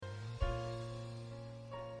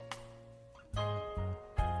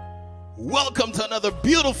Welcome to another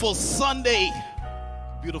beautiful Sunday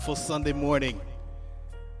morning.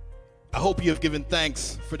 I hope you have given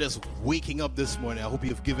thanks for just waking up this morning. I hope you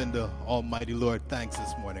have given the Almighty Lord thanks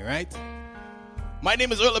this morning, right? My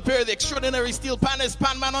name is Earl Perry, the extraordinary steel panist,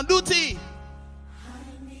 pan man on duty.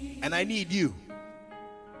 And I need you.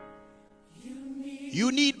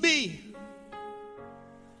 You need me.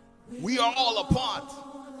 We are all a part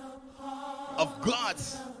of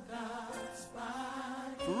God's.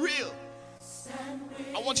 For real.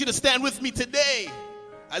 I want you to stand with me today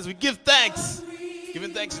as we give thanks.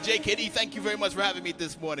 Giving thanks to JKD. Thank you very much for having me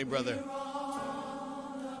this morning, brother.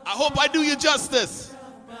 I hope I do you justice.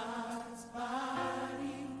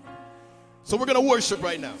 So we're going to worship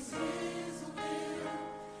right now.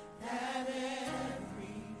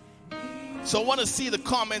 So I want to see the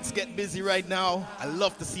comments get busy right now. I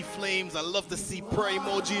love to see flames. I love to see prayer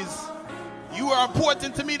emojis. You are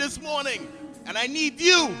important to me this morning, and I need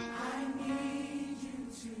you.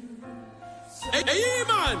 Hey,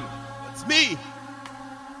 man. It's me.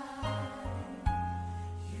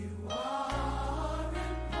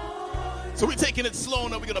 So we're taking it slow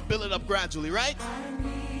and we're going to build it up gradually, right? I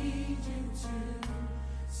need you to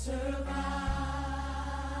survive.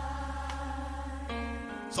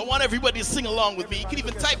 So I want everybody to sing along with me. You can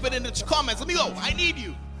even type it in the comments. Let me go. I need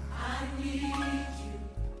you. I need you.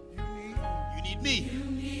 You need me. You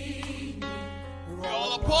need me. We're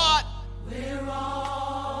all apart. We're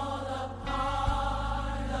all a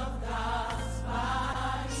part of God's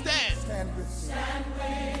body. Stand. Stand with me. Stand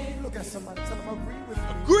with. Look at somebody. Tell them agree with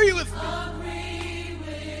me. Agree with me. Agree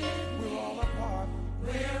with. We're all a part.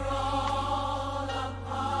 We're all a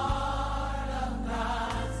part of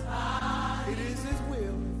God's body. It is His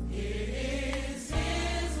will. It is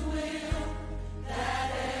His will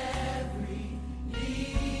that every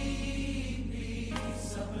need be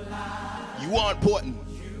supplied. You are important.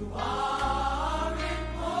 You are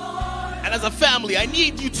important. And as a family, I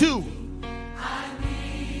need you too. I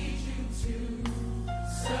need you to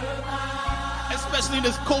survive. Especially in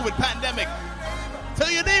this COVID pandemic.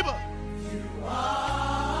 Tell your neighbor. You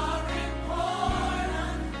are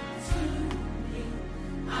important to me.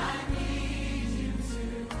 I need you to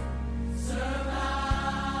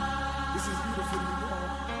survive. This is beautiful. You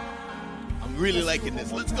know. I'm really liking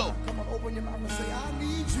this. Let's go. Come on, open your mouth and say, I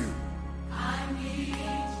need you. I need you.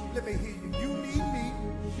 Let me hear you. You need me.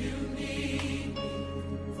 You need me.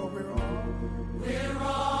 For we're all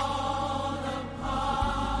a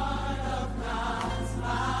part of God's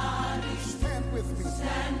body. stand with me.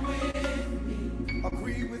 Stand with me.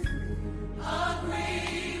 Agree with me.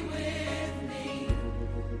 Agree with me.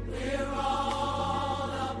 We're all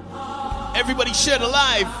a part. Everybody share the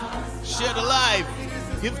live. Share the live.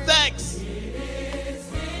 Give thanks. It is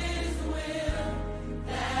His will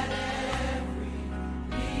that every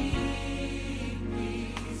need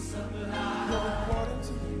be supplied. You're important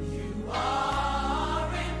to me. You are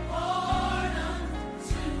important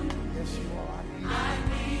to me. Yes, you are. I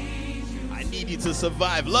need you. I need you to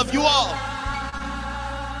survive. Love you all.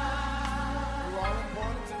 You are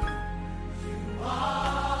important to me. You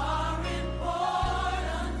are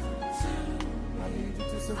important to me. I need you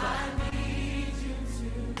to survive. I need you to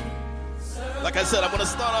survive. Like I said, I'm going to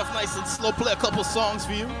start off nice and slow, play a couple songs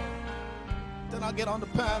for you. Then I'll get on the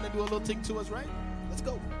pan and do a little thing to us, right? Let's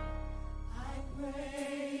go.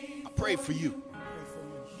 I pray for you. Pray for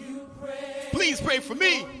me. You pray. Please pray for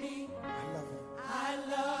me. I love you. I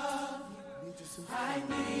love you. I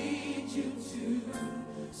need you to I need you to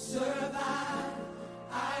survive.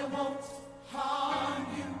 I won't harm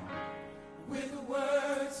you with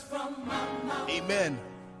words from my mouth. Amen.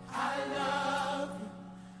 I love you.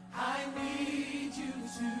 I need you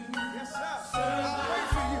to Yes, sir. survive. I pray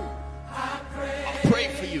for you. I pray I'll pray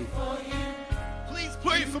for you. for you. Please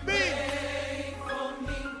pray for me. Pray for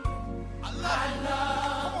me. I love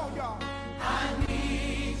you. Come on, y'all. I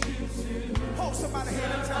need you to. Hold somebody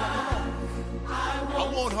hand and tell them, come on. I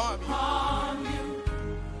won't harm you Harm you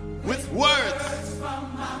with words. from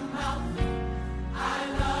my mouth. I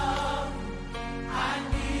love you. I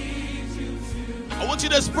need you to. I want you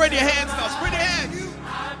to spread your hands now. Spread your hands.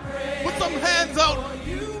 I pray Put some hands out.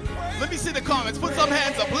 you. Pray. Let me see the comments. Put some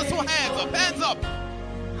hands up. Put some hands up. Hands up.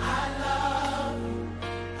 I love you.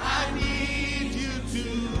 I need you to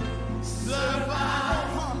survive.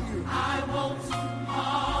 Harm you I won't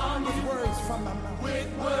harm with you words from my mouth. with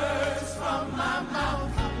words from my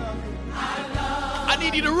mouth. I love you. I love I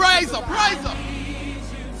need you to rise up. Rise up. need you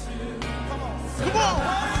to. Come on. Come on.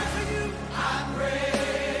 Pray for you. I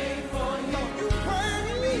pray for you. No, you pray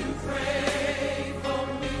for me. Pray for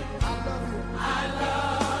me. I love you. I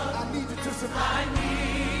love. I need you to survive. I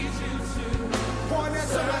need you to. Point at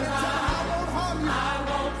somebody and tell them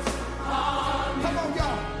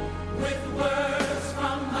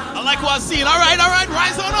like what I'm seeing. All right,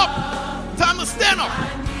 rise on up. Time to stand up.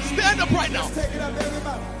 Stand up right now. Let's take it up,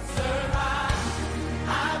 everybody.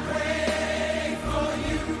 I pray for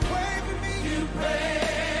you. You pray for me. You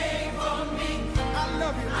pray for me. I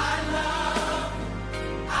love you.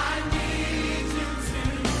 I need you to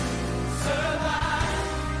survive.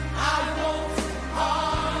 I won't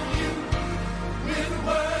harm you with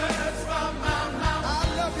words from my mouth.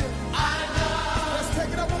 I love you. Let's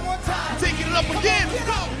take it up one more time. Taking it up again.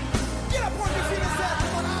 Go. Get up on your feet and say,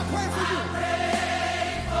 come on, I'll pray for you.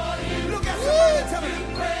 Look at somebody and tell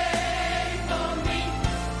them.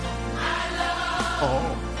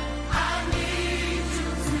 Oh. I need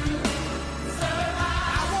you to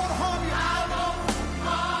survive. I won't harm you. I won't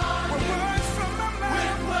harm With you words from my with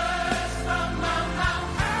mouth. words from my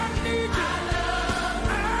mouth. I need you.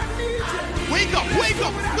 I need you. Wake up, wake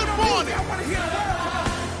up. Good morning. I want to hear the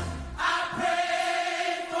word. I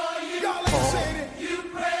pray for you. Y'all ain't saying it. You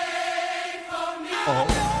pray for me. I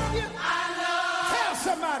love you. I love. Tell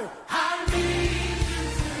somebody. I need you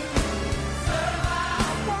to survive.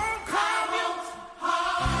 I won't harm you.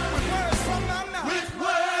 Harm With words from my mouth. with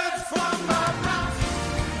words from my mouth.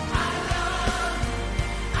 I love.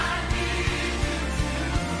 I need you to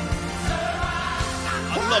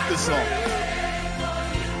survive. I love this song.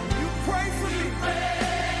 You pray for me.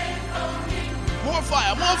 More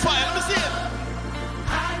fire, more fire. Let me see it.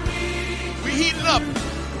 We're heating up.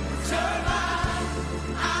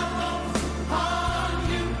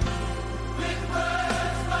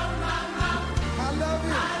 I love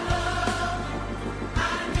you.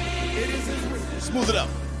 It is His will. Smooth it up.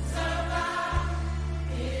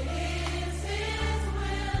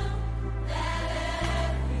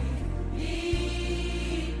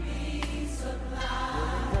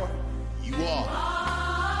 You are.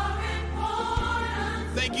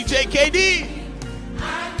 Thank you, JKD.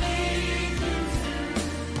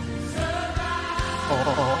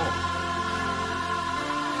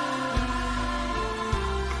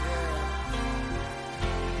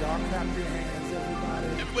 Y'all clap your hands, everybody.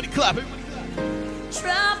 Everybody clap, everybody clap.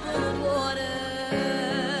 Troubled water,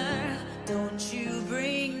 don't you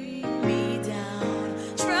bring me down.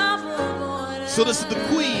 Troubled water. So this is the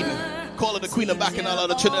queen. Call her the queen of Bacchanal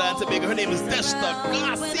out of Trinidad and Tobago. Her name is Destra When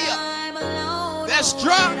Garcia. I'm alone,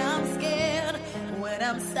 Destra. when I'm scared, when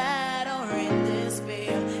I'm sad or in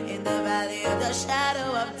despair, in the valley of the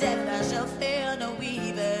shadow of death, I shall fear no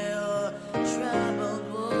evil.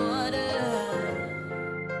 Troubled water.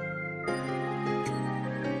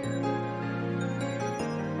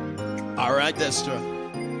 All right, Destra.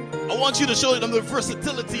 I want you to show them the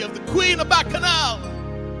versatility of the queen of Bacchanal.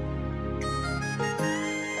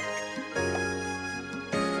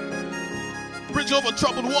 Bridge over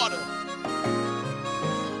troubled water.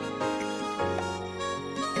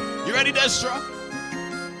 You ready, Destra?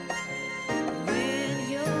 When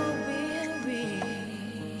you're weary,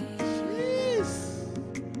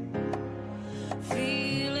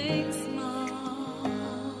 feeling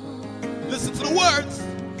small, Listen to the words.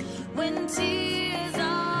 when tears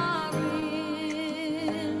are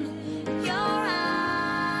in your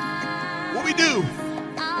eyes, What we do?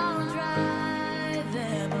 I'll dry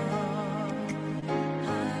them all.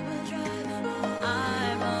 I will dry them all.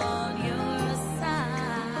 I'm on your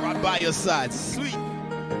side. Right by your side. Sweet.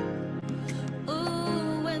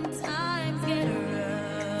 Ooh, when times get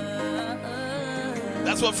rough.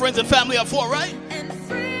 That's what friends and family are for, right? And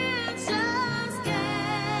friends just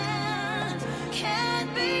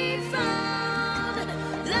can't be found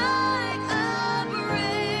like a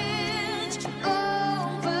bridge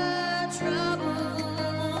over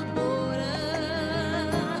troubled water.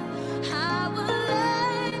 I will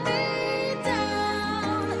lay me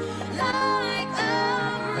down like a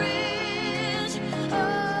bridge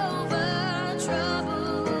over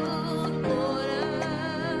troubled water.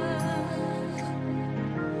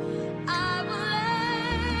 I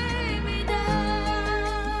will lay me down.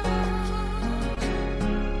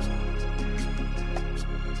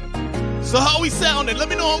 So how we sounding? Let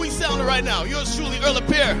me know how we sounding right now. Yours truly, Earl of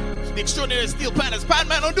Pear, the extraordinary steel panels, Pan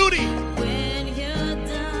Man on duty. When you're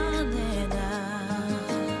down and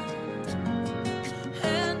out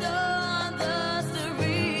and on the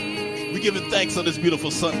street, We giving thanks on this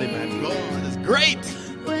beautiful Sunday, man. God is great.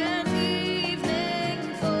 when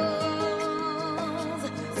evening falls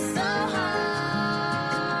so hard,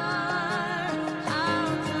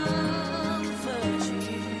 I'll comfort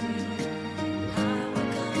you. I will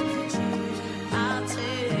comfort you. I'll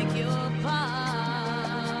take your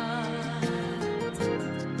part.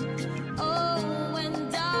 Oh, when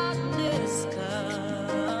darkness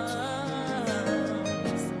comes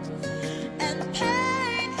and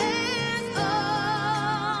pain is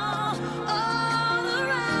all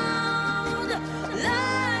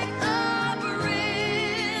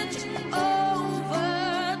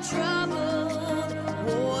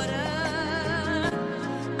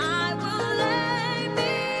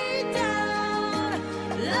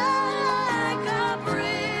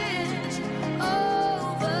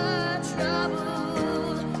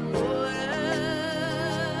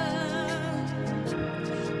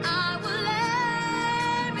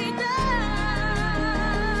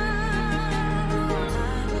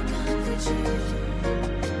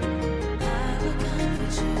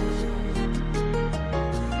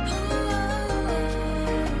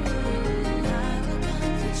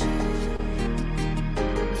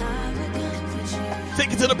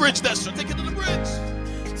to the bridge, Destra. Take it to the bridge.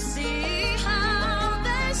 See how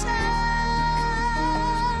they say,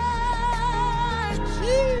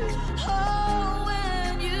 oh,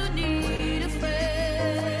 when you need a friend,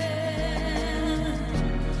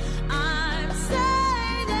 I'm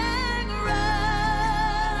sailing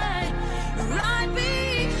right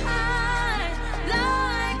behind,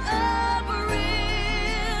 like a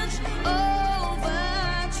bridge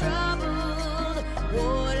over troubled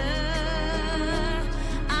water.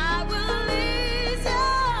 I will ease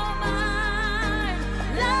your mind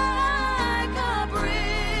like a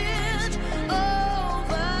bridge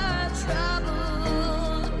over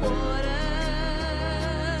troubled water.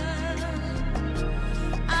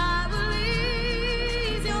 I will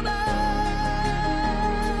ease your mind.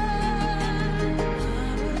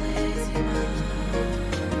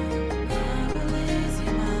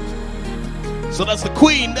 So that's the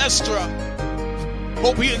Queen, Destra.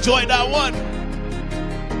 Hope you enjoyed that one.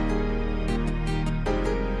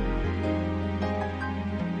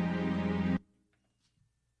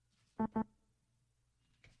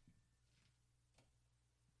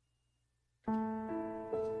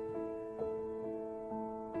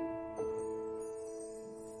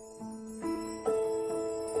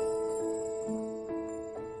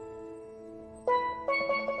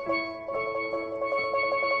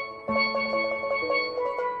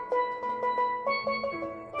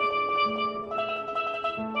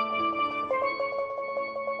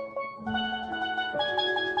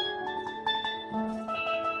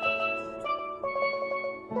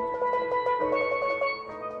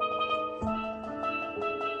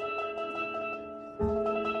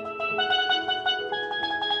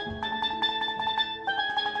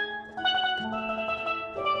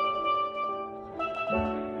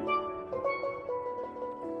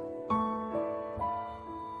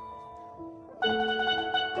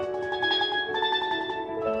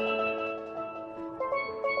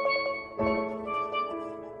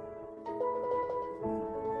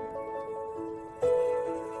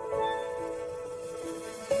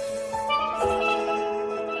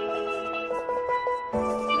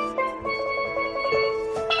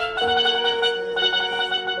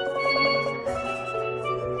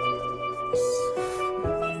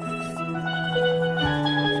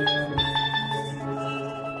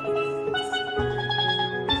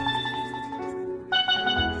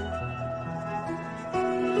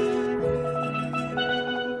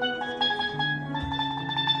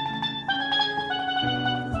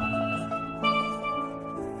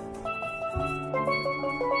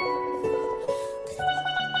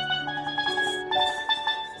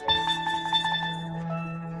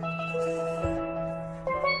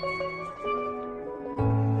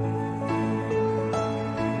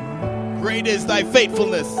 Great is thy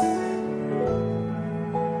faithfulness.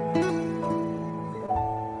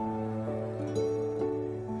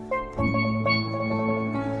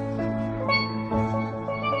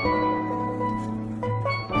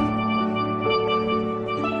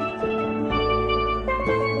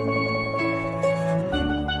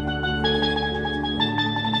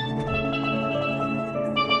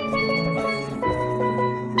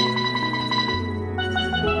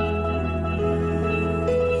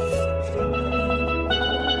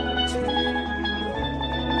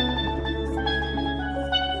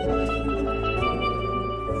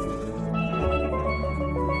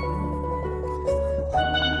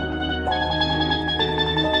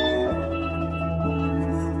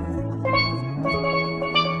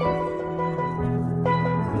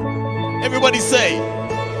 Everybody say,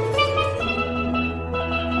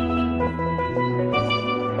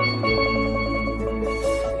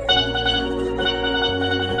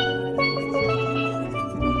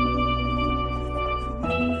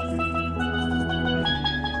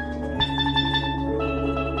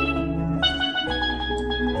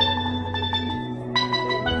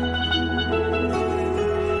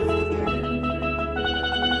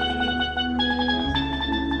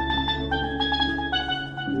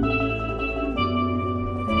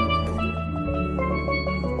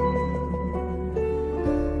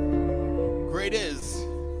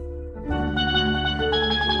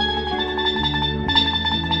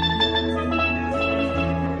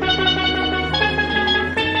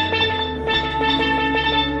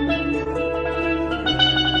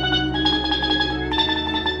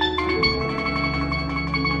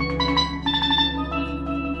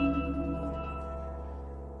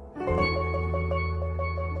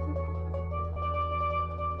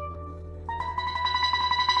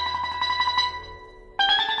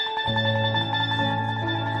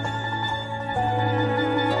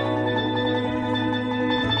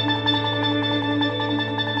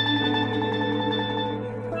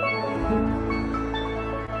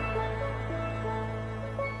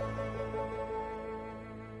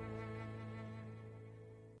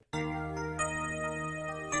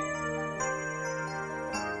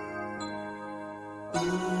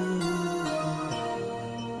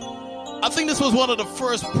 think this was one of the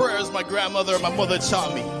first prayers my grandmother and my mother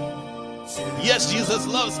taught me. Yes, Jesus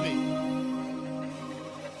loves me.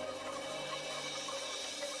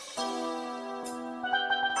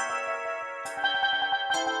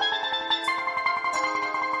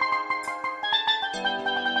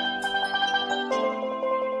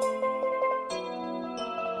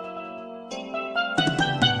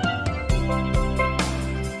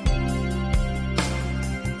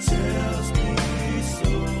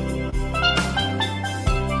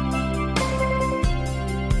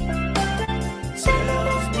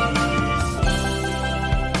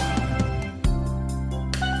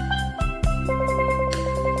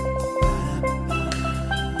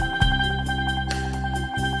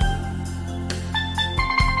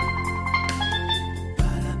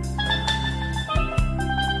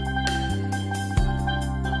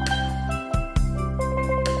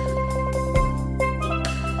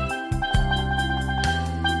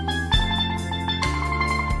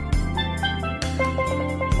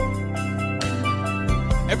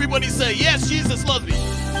 Everybody say, yes, Jesus loves me.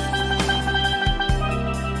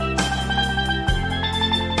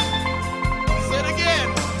 Say it again.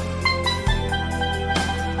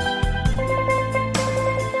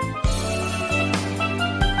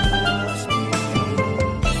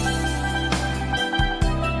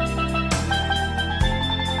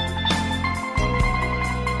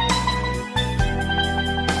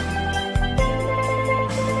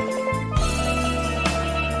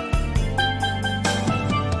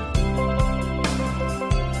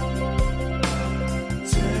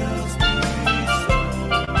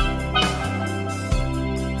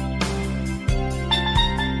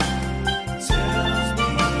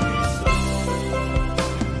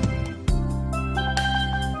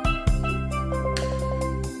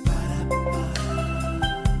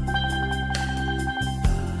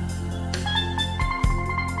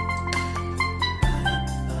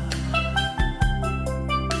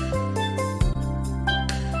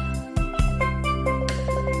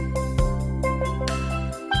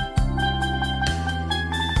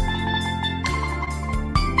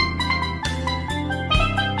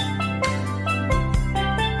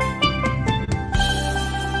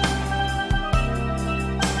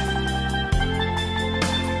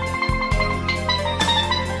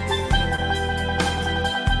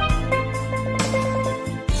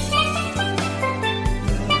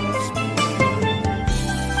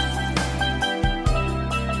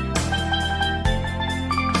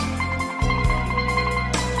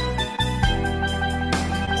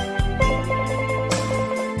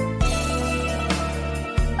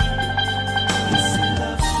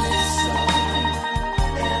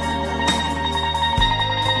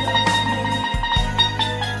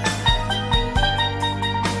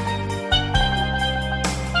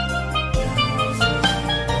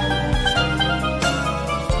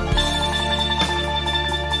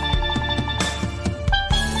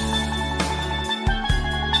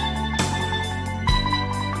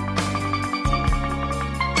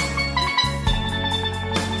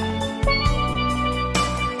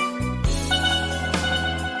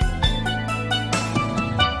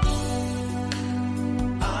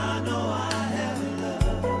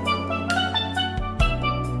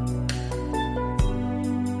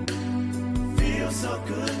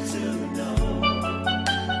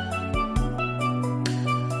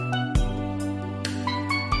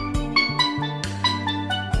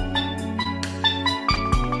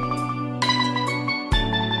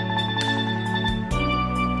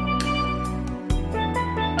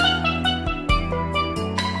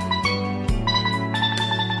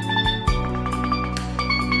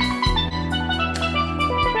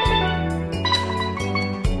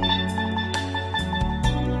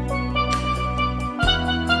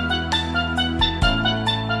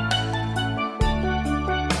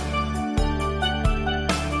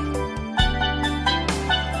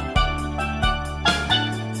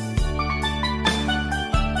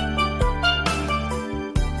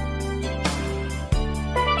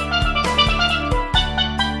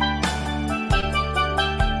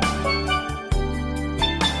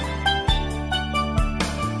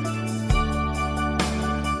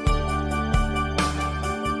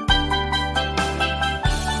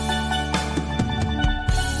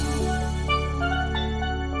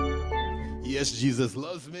 Yes, Jesus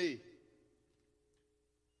loves me.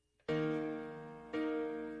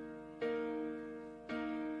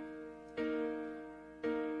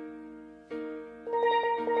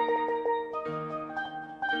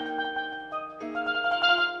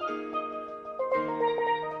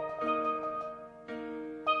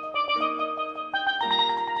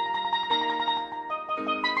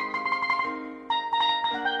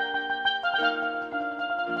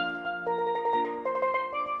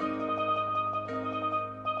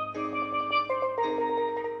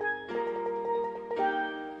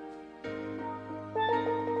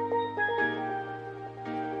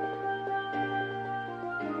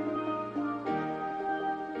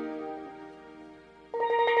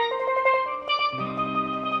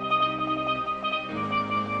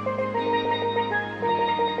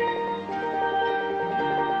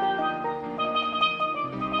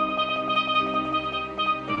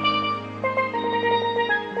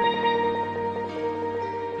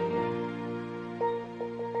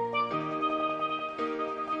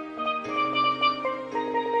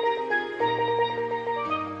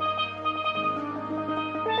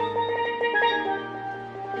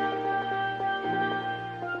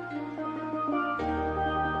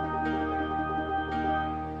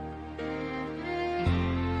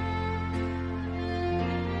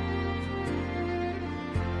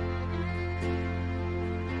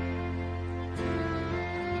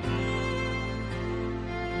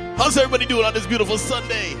 How's everybody doing on this beautiful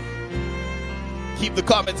Sunday? Keep the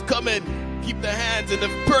comments coming. Keep the hands and the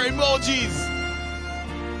prayer emojis.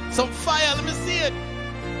 Some fire, let me see it.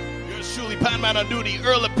 Yours truly, Panman on duty,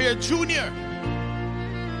 Earl Appear Jr.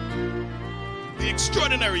 The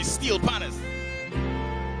extraordinary Steel Panis.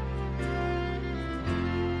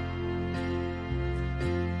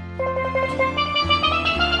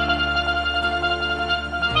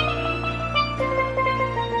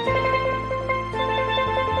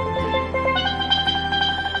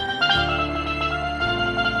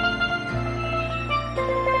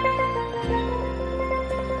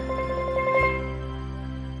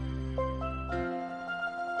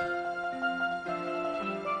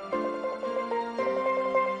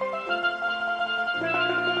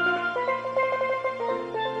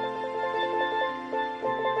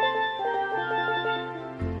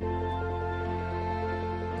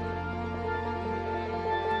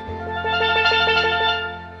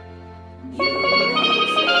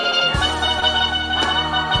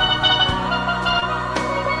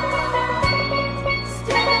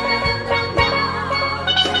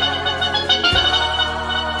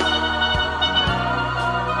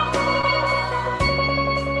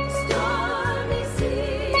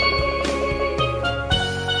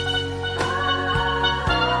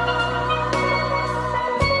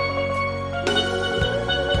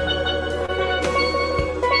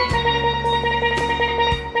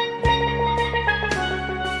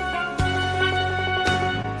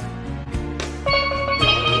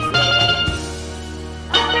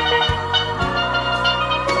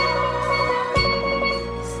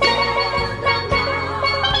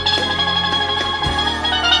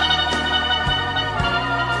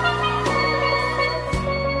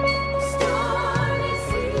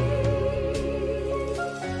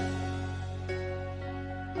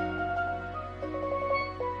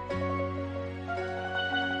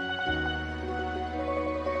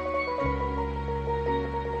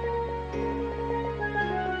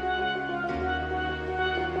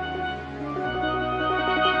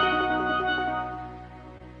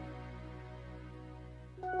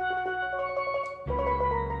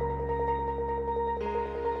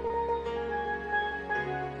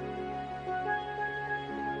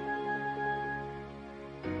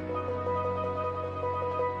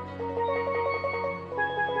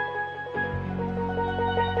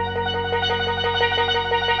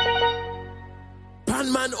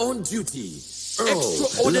 Man on duty,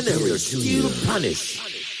 extraordinary Steel Punish.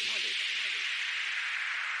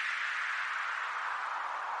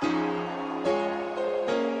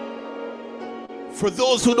 For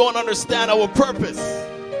those who don't understand our purpose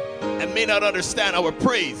and may not understand our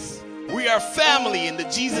praise, we are family in the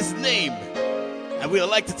Jesus name, and we would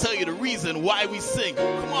like to tell you the reason why we sing.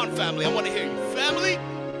 Come on, family, I want to hear you. Family?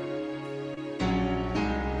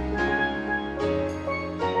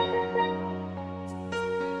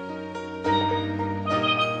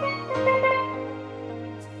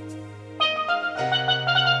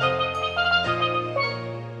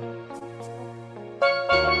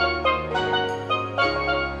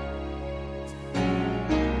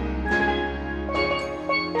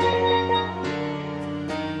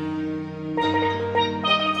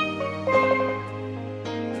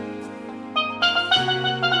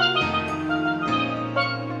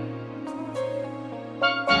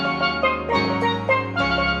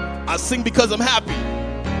 I sing because I'm happy.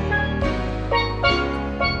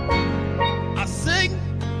 I sing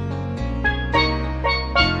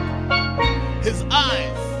his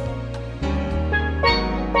eyes.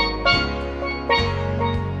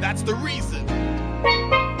 That's the reason.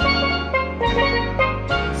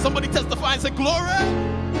 Somebody testify and say, glory.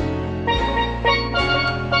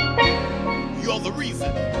 You're the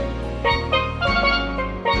reason.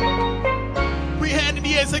 We hand in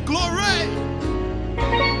the air and say, glory.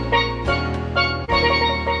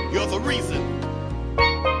 You're the reason.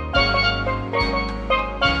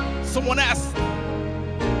 Someone asked,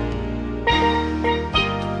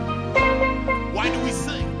 why do we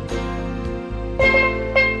sing?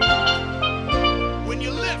 When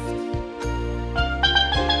you lift,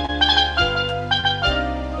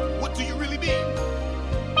 what do you really mean?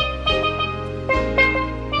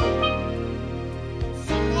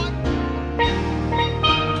 Someone,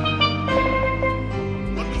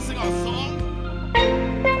 when we sing our song,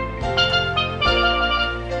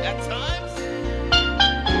 at times,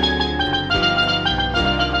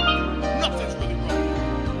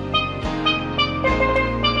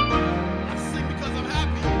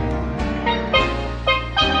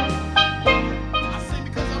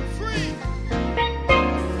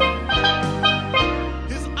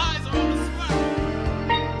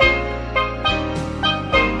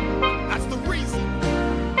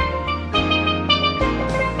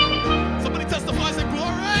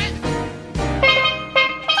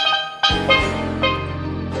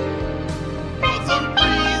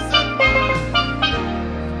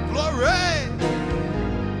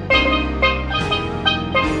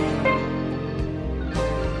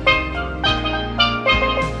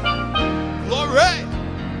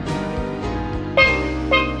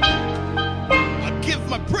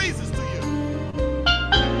 my praises to you.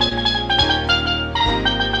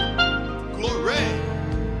 Glory.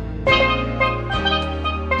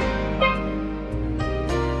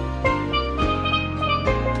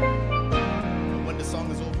 And when the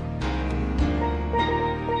song is over,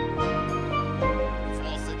 if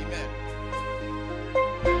all said amen,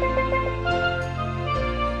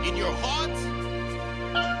 in your heart,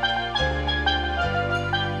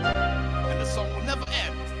 and the song will never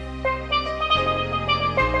end.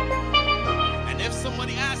 And if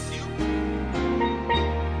somebody asks you,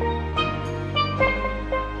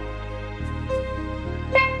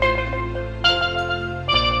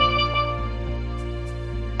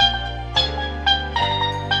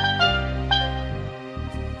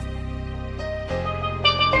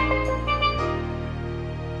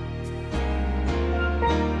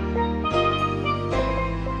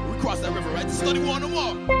 we cross that river, right? To study war no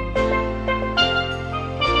more.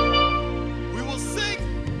 We will sing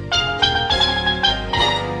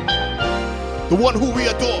the one who we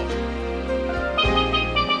adore.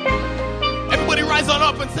 Everybody rise on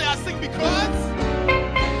up and say, I sing because.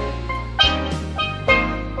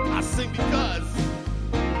 I sing because.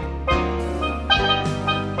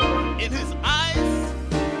 In his eyes,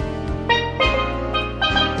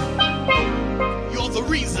 you're the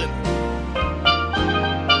reason.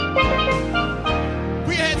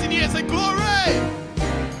 Put your hands in the air and say, glory.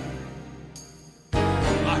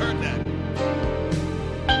 I heard that.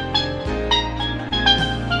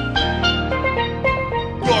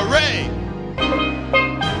 Glory.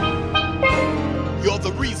 You're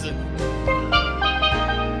the reason.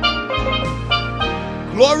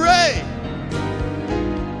 Glory.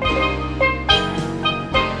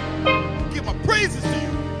 Give my praises to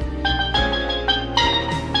you.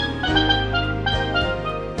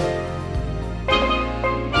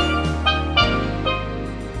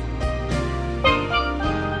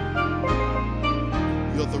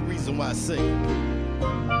 You're the reason why I sing.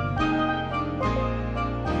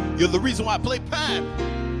 You're the reason why I play pan.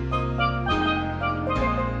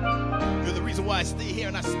 You're the reason why I stay here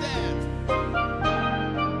and I stand.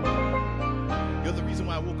 You're the reason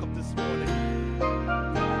why I woke up this morning.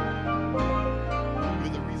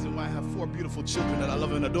 You're the reason why I have 4 beautiful children that I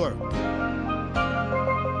love and adore.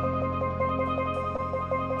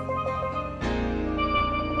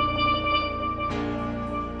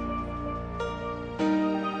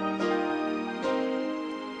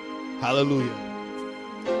 Hallelujah.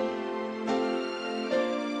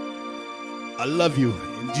 I love you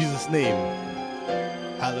in Jesus' name.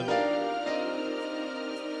 Hallelujah.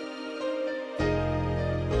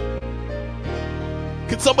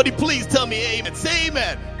 Can somebody please tell me amen? Say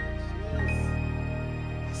amen.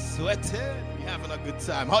 Sweating. You're having a good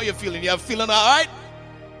time. How you feeling? You feeling all right?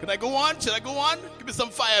 Can I go on? Should I go on? Give me some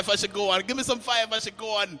fire if I should go on. Give me some fire if I should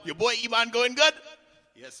go on. Your boy Iman going good?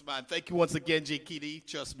 Yes, man. Thank you once again, JKD.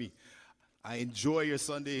 Trust me. I enjoy your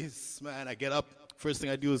Sundays, man. I get up. First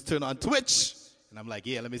thing I do is turn on Twitch. And I'm like,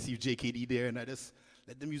 yeah, let me see if JKD there. And I just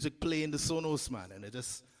let the music play in the Sonos, man. And it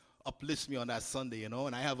just uplifts me on that Sunday, you know.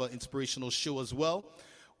 And I have an inspirational show as well,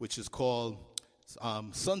 which is called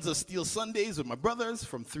Sons of Steel Sundays with my brothers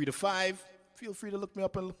from 3 to 5. Feel free to look me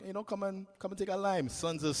up and, you know, come and take a lime.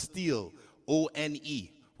 Sons of Steel,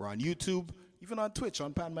 O-N-E. We're on YouTube, even on Twitch,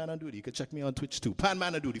 on Pan Man on Duty. You can check me on Twitch too. Pan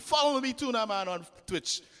Man on Duty. Follow me too now, man, on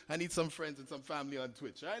Twitch. I need some friends and some family on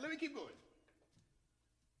Twitch. All right, let me keep going.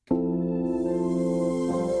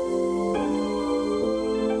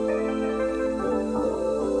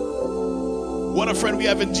 What a friend we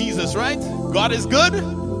have in Jesus, right? God is good.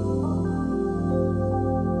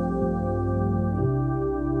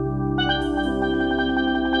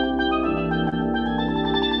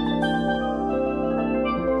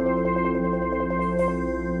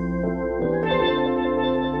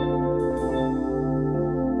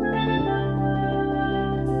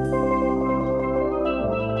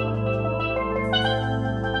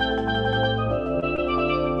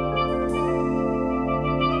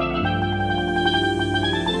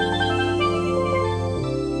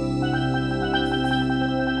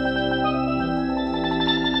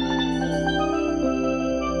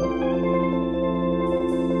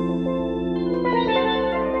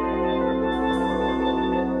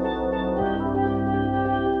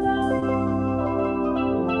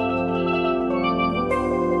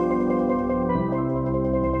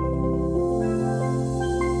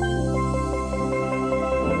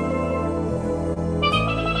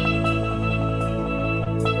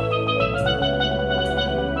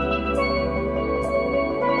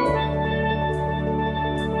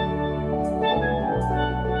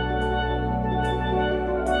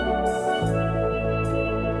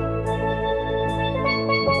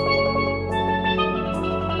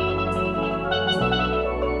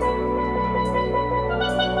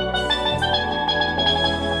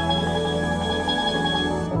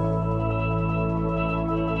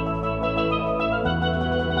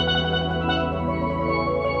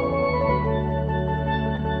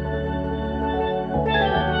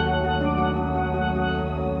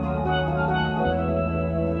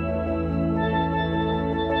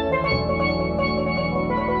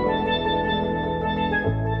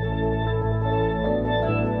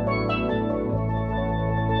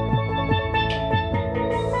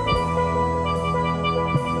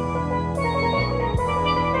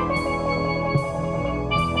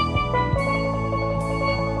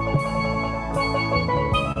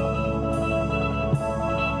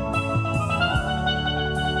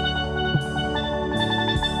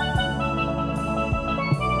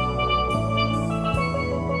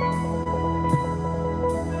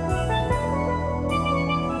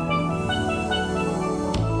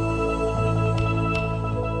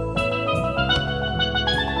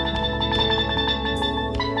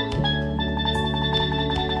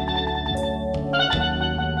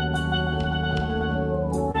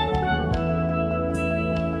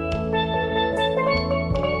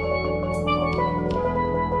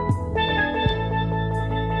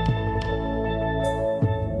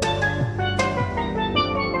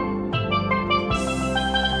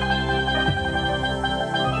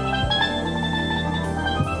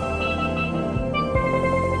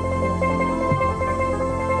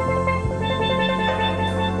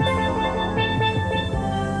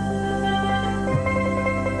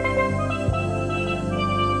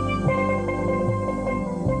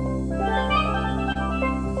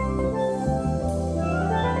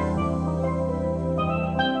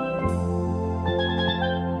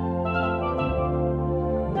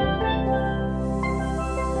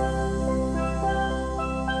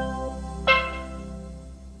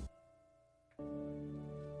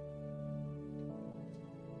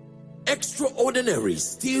 Extraordinary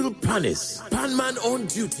Steel Palace. Panman on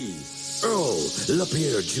duty, Earl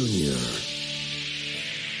Lapierre Jr.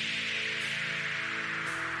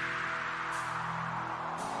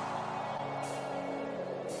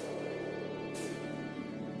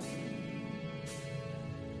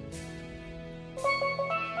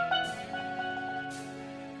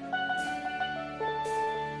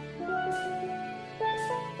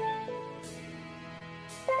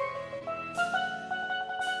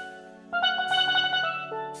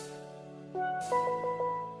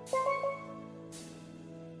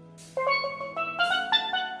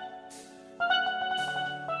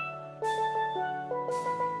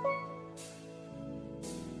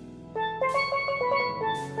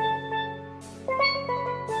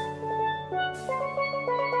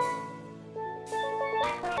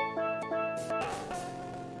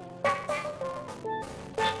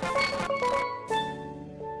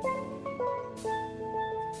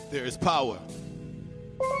 There is power.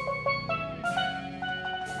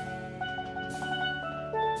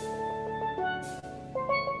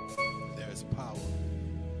 There is power.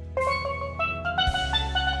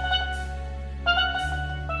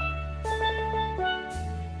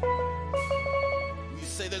 You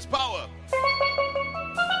say there's power.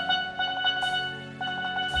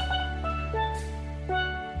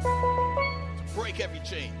 To break every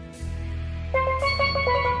chain.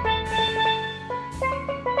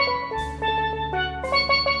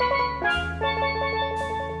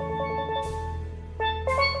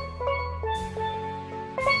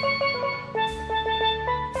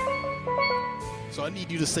 So I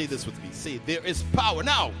need you to say this with me. Say, there is power.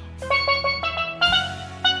 Now.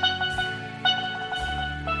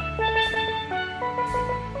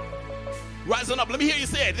 Rising up. Let me hear you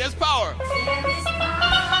say it. There's power. There is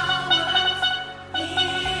power in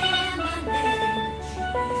the name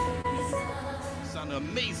of Jesus. Sound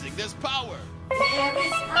amazing. There's power. There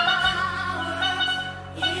is power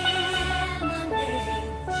in the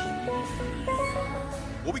name of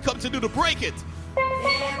Jesus. What we come to do to break it.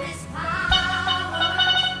 There is power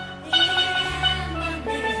in the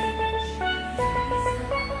name of Jesus.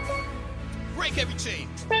 Break every chain.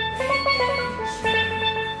 Break every chain.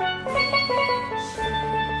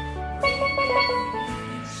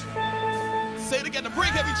 Say it again. To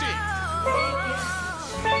break every chain.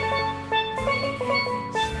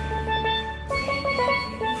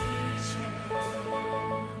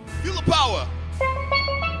 Feel the power.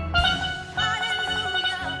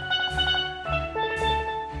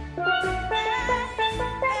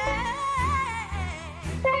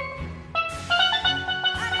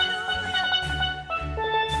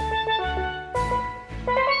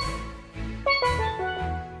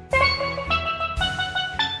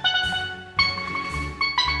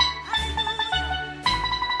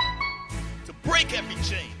 Break every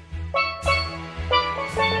chain.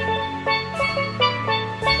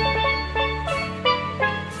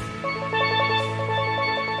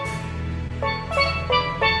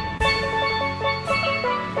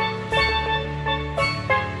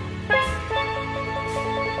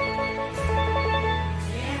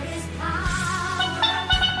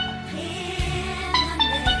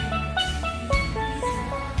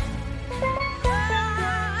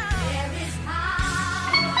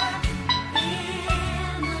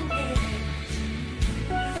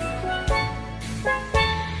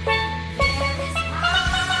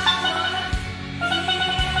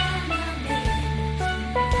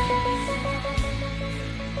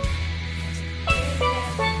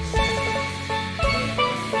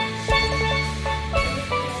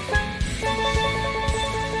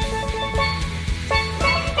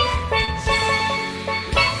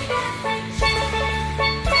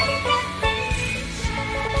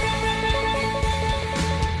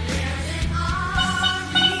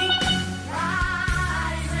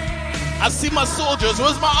 I see my soldiers.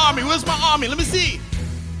 Where's my army? Where's my army? Let me see.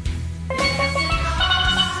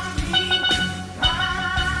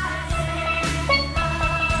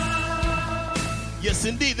 Yes,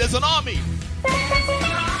 indeed, there's an army.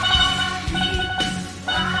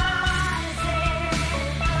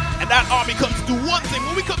 And that army comes to do one thing.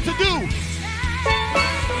 What we come to do?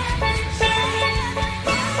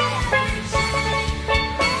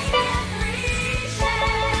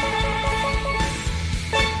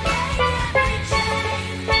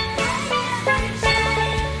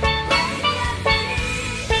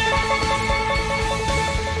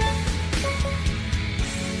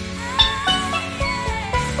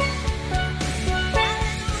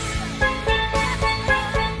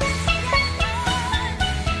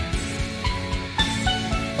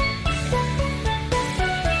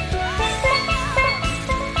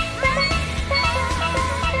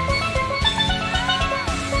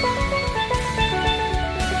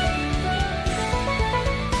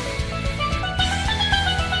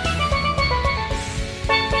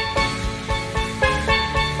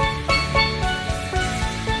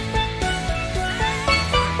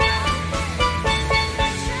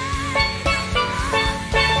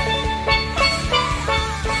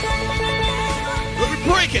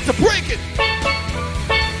 break it, to break it.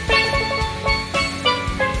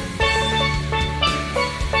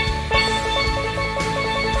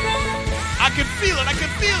 I can feel it, I can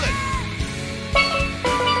feel it.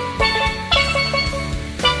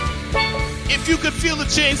 If you could feel the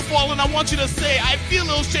chains falling, I want you to say, I feel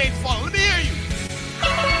those chains falling. Let me hear you.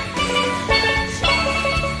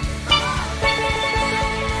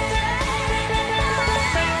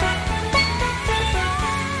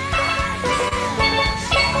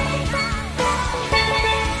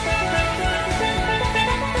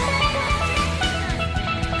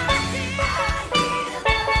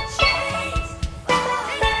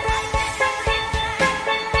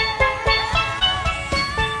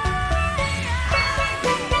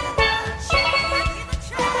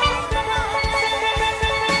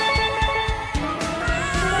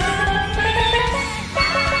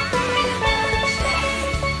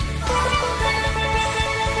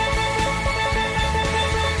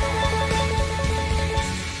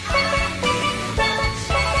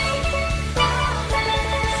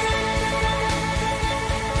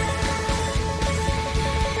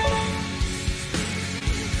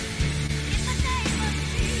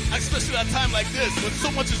 Especially at a time like this, when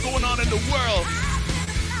so much is going on in the world,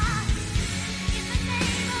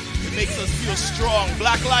 it makes us feel strong.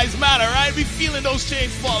 Black Lives Matter, right? We feeling those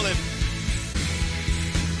chains falling.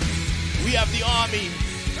 We have the army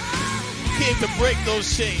who came to break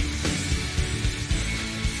those chains.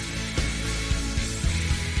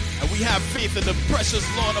 And we have faith in the precious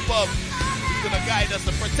Lord above, who's going to guide us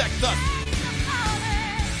and protect us.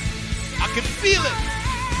 I can feel it.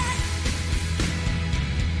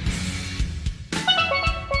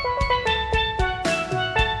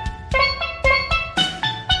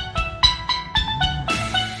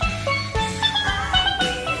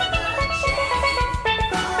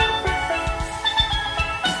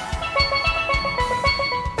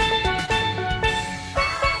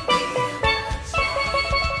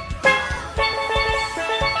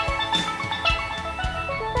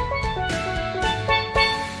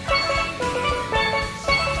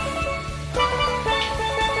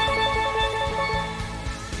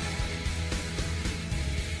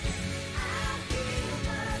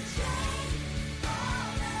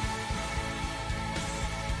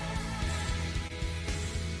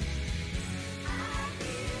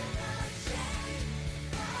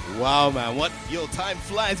 Wow, man, what? Yo, time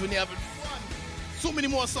flies when you're having fun. So many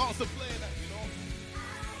more songs to play, you know?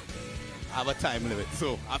 I have a time limit,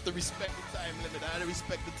 so I have to respect the time limit. I have to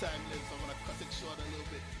respect the time limit, so I'm going to cut it short a little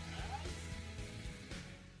bit.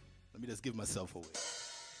 Let me just give myself away.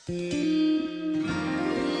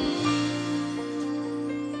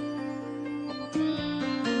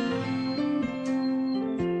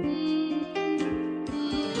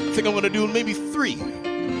 I think I'm going to do maybe three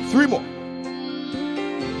more.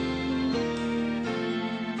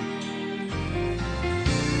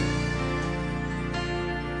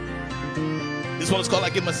 This one is called I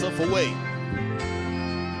Give Myself Away.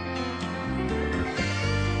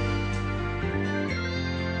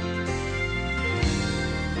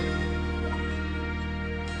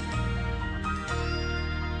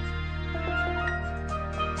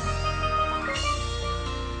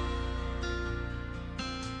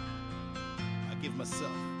 I give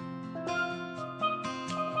myself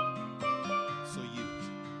so you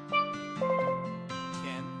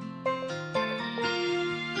can.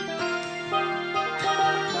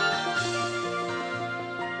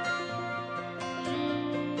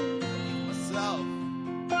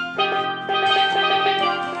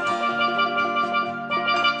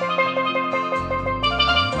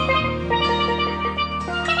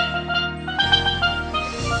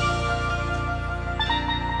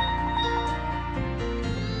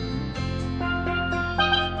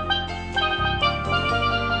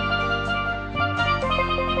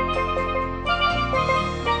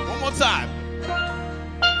 Time.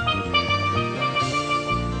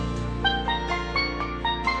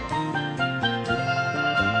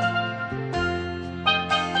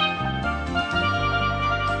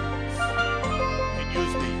 Can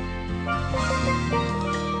use me.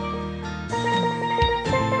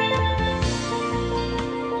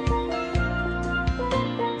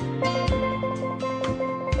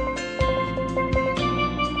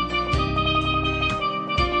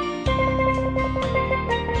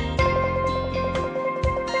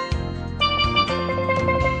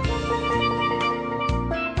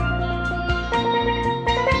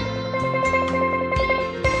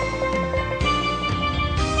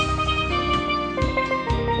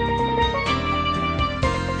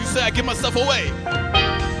 I give myself away.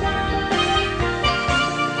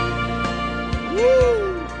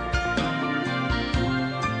 Woo!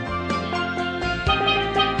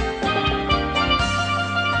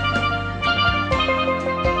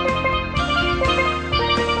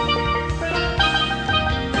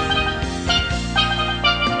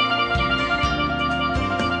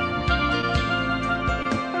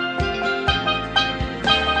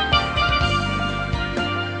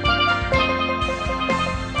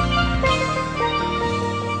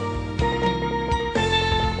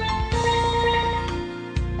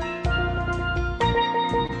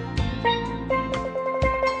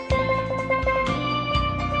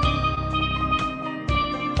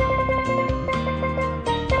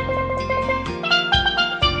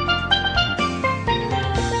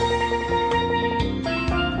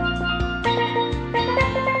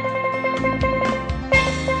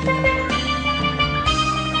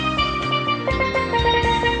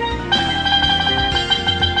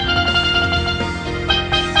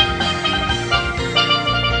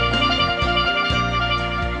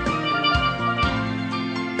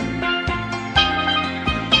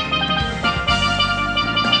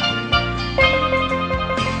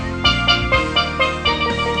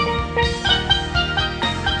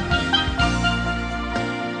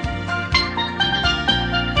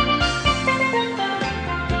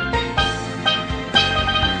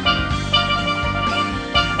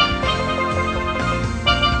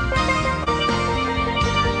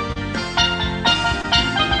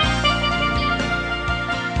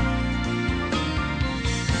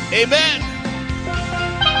 Amen.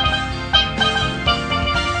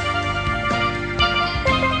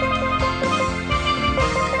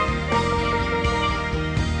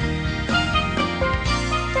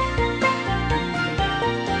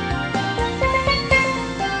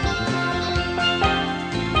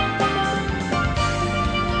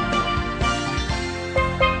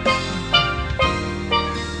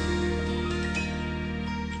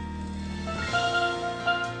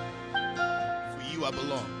 I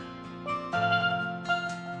belong.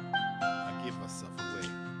 I give myself away.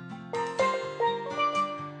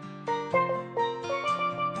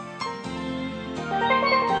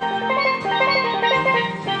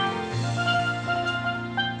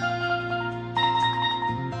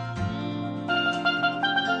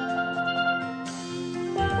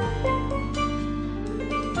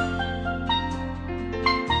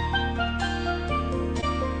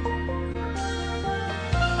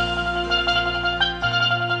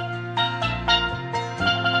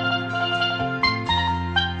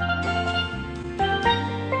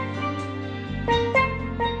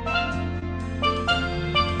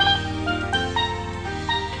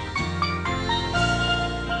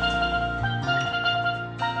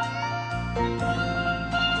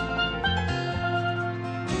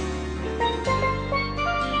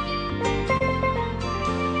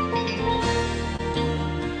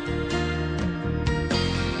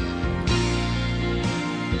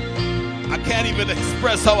 I can't even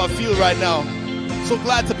express how I feel right now. So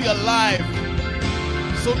glad to be alive.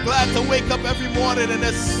 So glad to wake up every morning and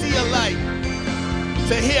to see a light,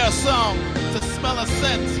 to hear a song, to smell a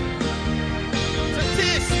scent, to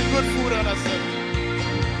taste the good food on us.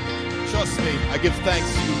 Trust me, I give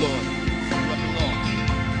thanks to you, Lord.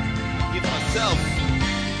 I give myself.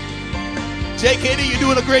 JKD, you're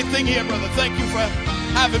doing a great thing here, brother. Thank you for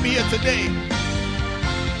having me here today.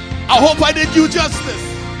 I hope I did you justice.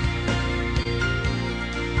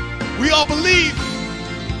 We all believe,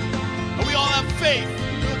 and we all have faith.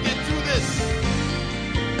 We'll get through this.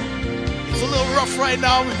 It's a little rough right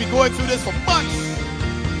now. We've been going through this for months,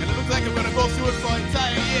 and it looks like we're going to go through it for an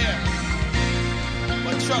entire year.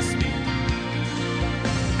 But trust me,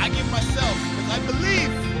 I give myself, because I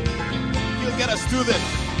believe He'll get us through this.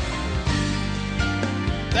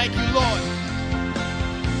 Thank you, Lord.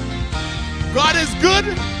 God is good.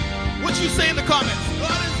 What you say in the comments?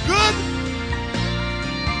 God is good.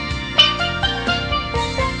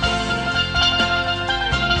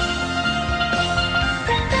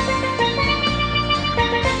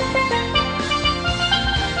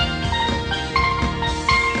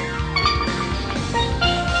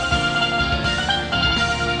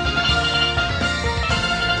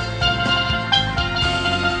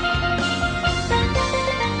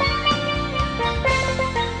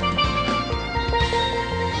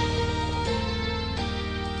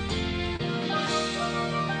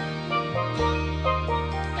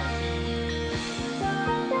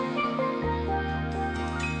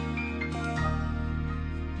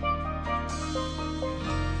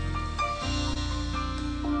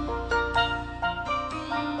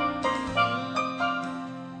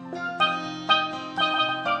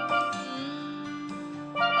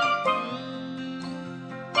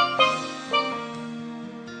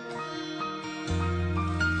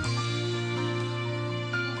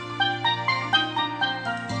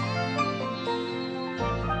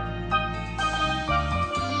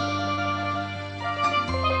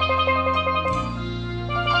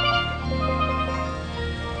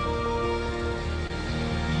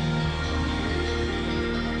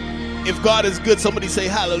 If God is good, somebody say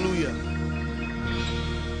hallelujah.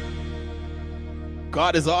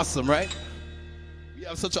 God is awesome, right? We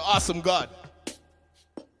have such an awesome God.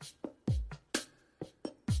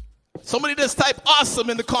 Somebody just type awesome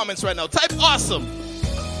in the comments right now. Type awesome.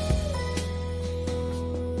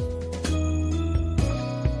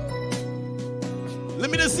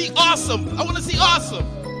 Let me just see awesome. I want to see awesome.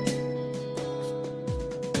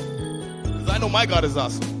 Because I know my God is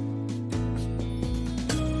awesome.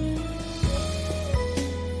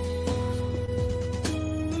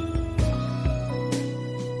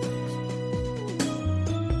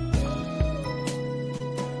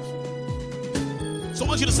 So I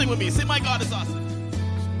want you to sing with me. Say, my God is awesome.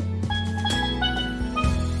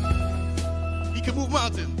 He can move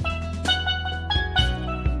mountains.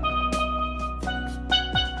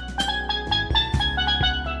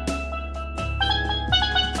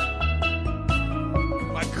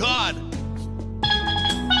 My God.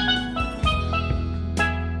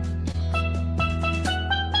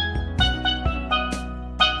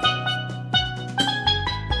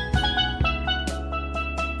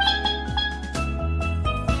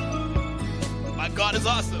 My God is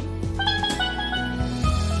awesome.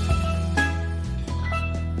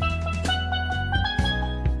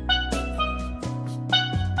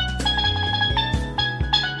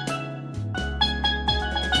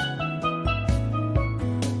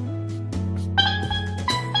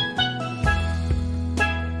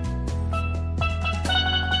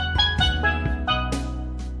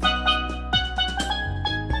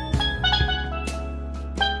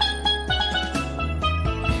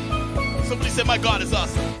 Somebody say, my God is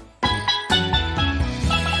awesome.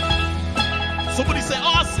 Somebody say,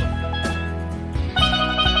 awesome.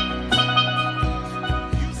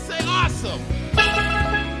 You say, awesome.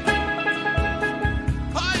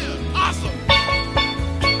 Higher, awesome.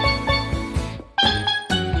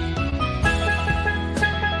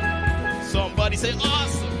 Somebody say,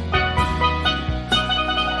 awesome.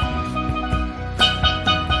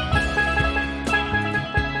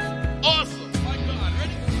 Awesome. My God,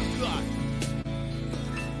 ready? God.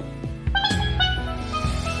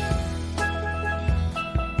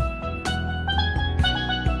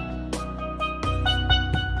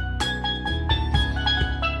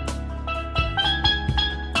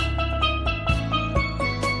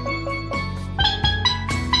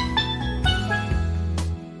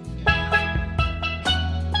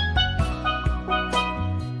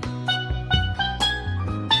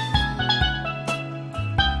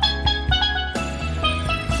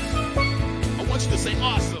 I want you to say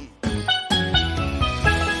awesome.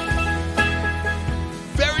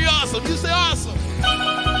 Very awesome. You say awesome.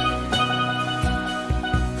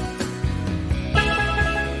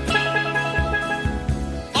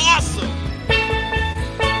 Awesome.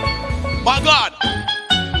 My God.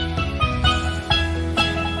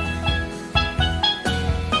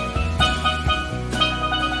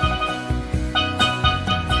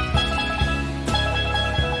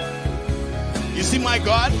 You see my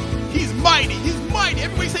God? He's mighty. He's mighty.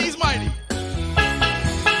 Everybody say he's mighty.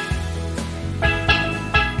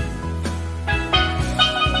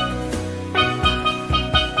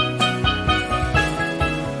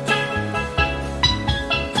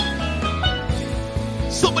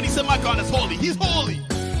 Somebody said my God is holy. He's holy.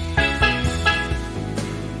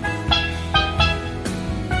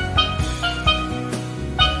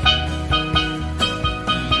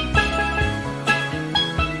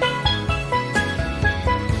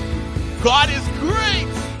 God is great.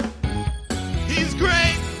 He's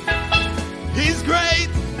great. He's great.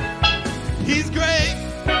 He's great.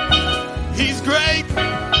 He's great.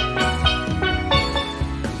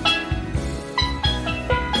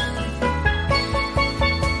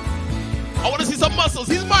 I want to see some muscles.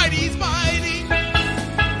 He's mighty. He's mighty.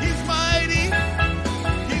 He's mighty.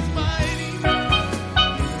 He's mighty.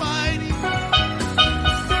 He's mighty.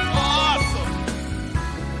 Awesome.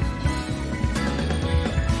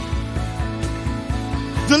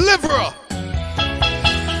 Deliverer.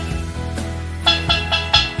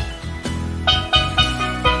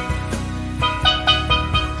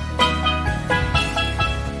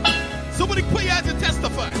 Somebody put your hands and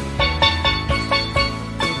testify.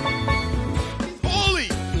 He's holy.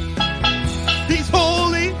 He's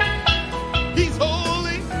holy. He's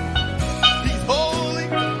holy. He's holy.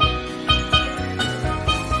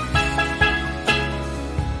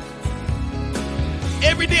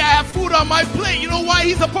 Every day I have food on my plate. You know why?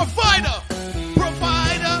 He's a provider.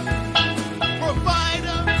 Provider.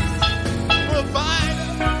 Provider. Provider.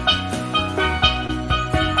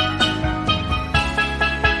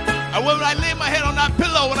 And when I lay my head on that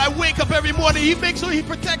pillow, when I wake up every morning, he makes sure he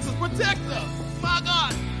protects us. Protects us. My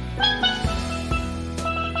God.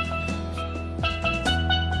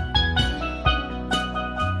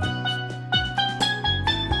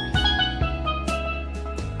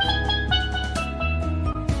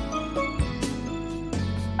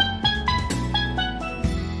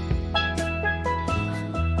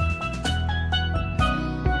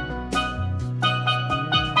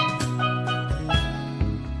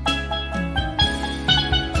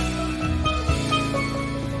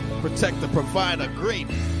 Protector, provider, great,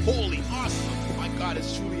 holy, awesome. My God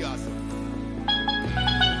is truly awesome.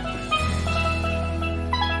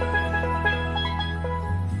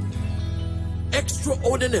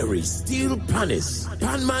 Extraordinary steel panis.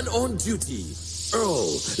 Panman on duty.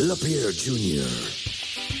 Earl Lapierre Jr.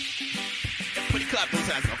 Everybody clap those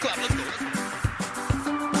hands now. Clap, let's go. Let's go.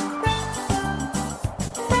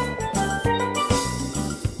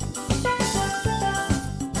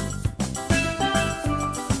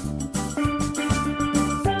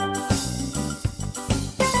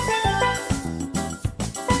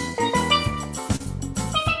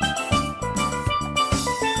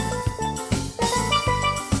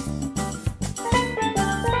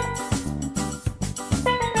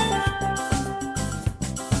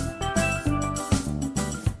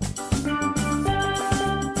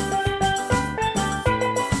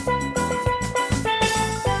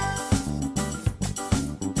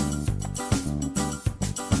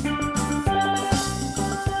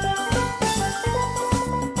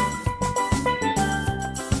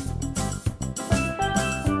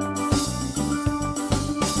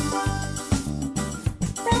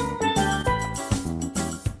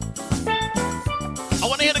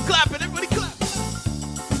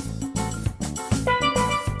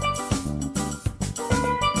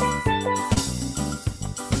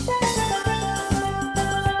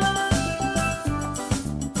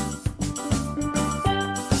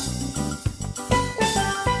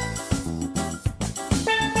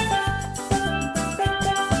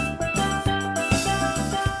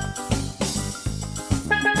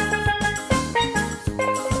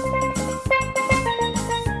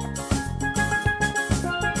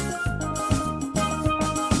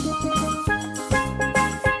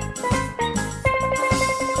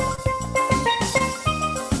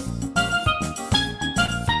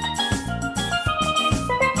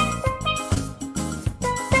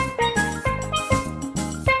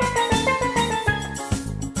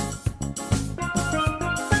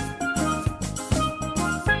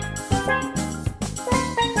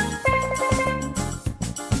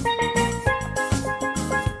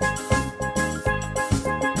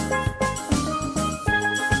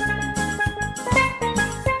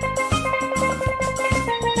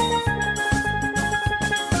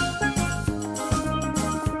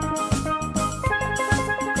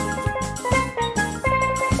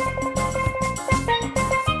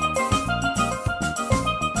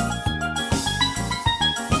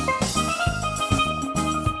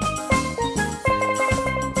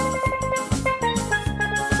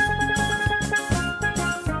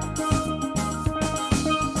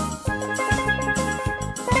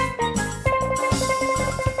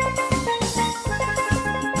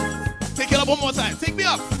 one more time. Take me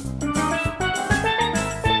up.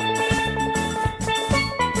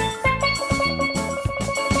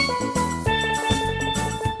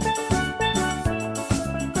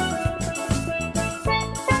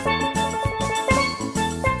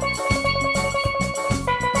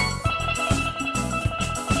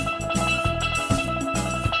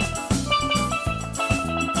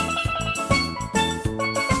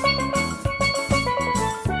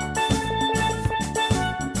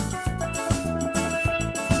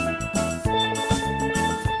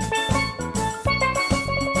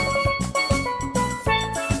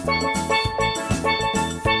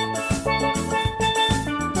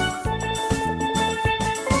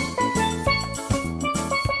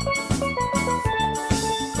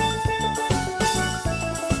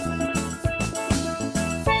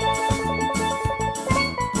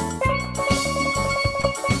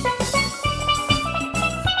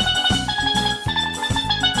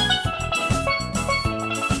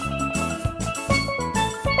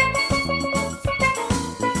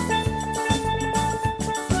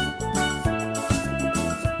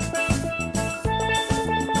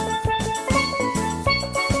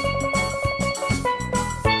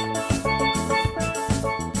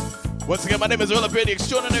 Once again, my name is Earl Brady, the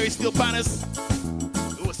Extraordinary Steel Panis.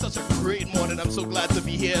 It was such a great morning. I'm so glad to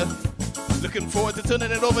be here. Looking forward to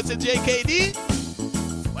turning it over to JKD.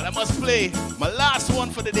 But I must play my last one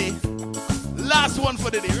for the day. Last one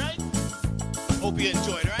for the day, right? Hope you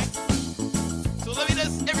enjoyed, right? So let me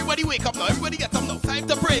just, everybody wake up now. Everybody get up now. Time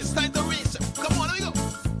to praise, time to raise. Come on, let me go.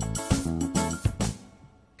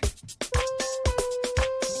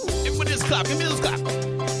 Everybody just clap. Give me those clap.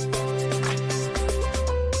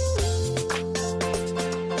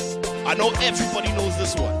 I know everybody knows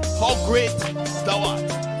this one. How great thou art.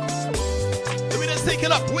 Let me just take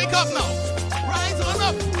it up. Wake up now. Rise on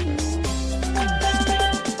up.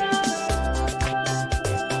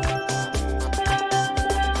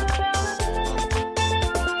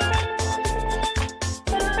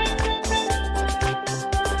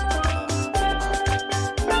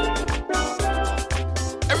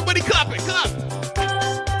 Everybody clapping. Clap.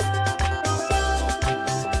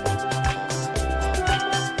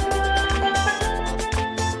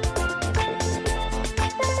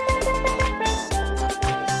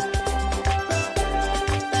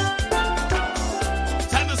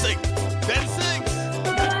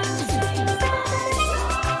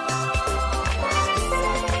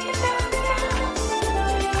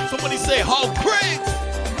 How great!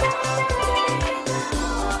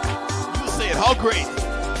 You say it, how great!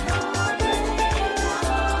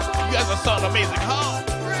 You guys are sound amazing. How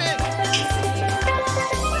great!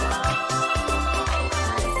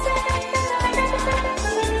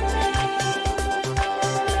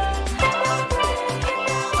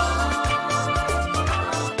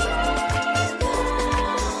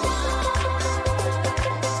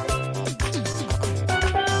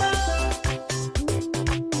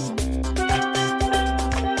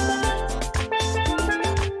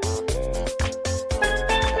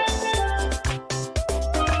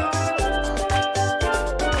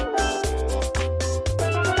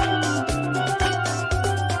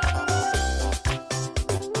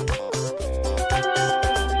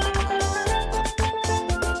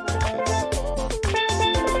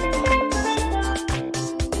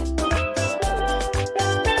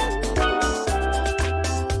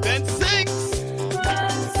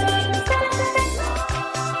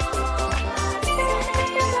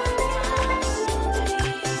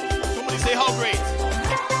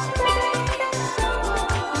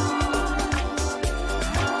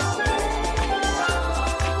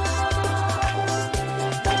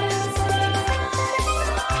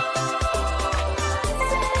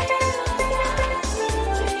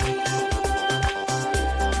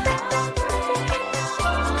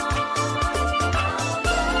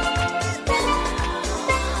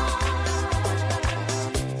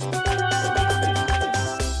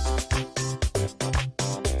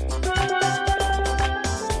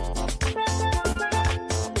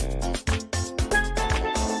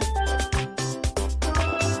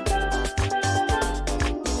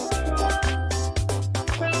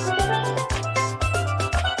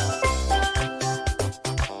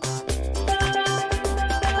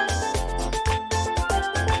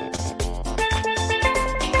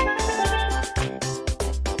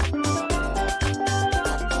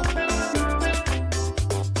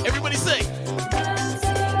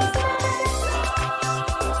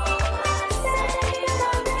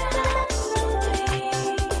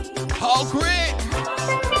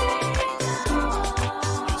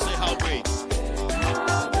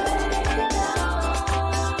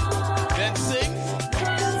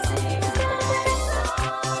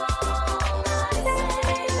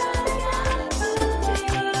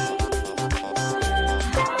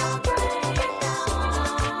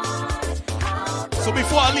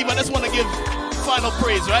 before I leave, I just want to give final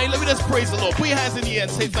praise, right? Let me just praise the Lord. Put your hands in the air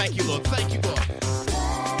and say thank you, Lord. Thank you, God.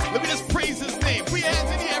 Let me just praise his name. Put your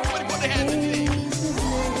hands in the air. Everybody put their hands in the air.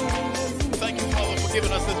 Thank you, Father, for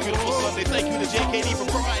giving us this beautiful Sunday. Thank you to JKD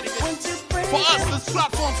for providing this for us, this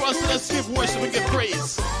platform for us to just give worship and give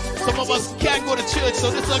praise. Some of us can't go to church,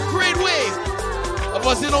 so this is a great way of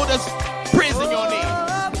us, just praising your name.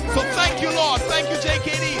 So thank you, Lord. Thank you,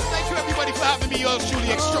 JKD. Thank you, everybody, for having me. You're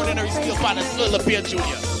truly extraordinary steel partner, Earl Pierre Jr.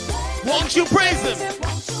 Won't you praise him?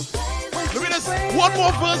 Look at this. One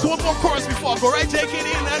more verse, one more chorus before I go. Right,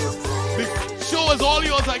 JKD? And then the show is all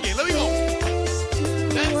yours again. Let me go.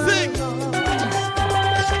 Then sing.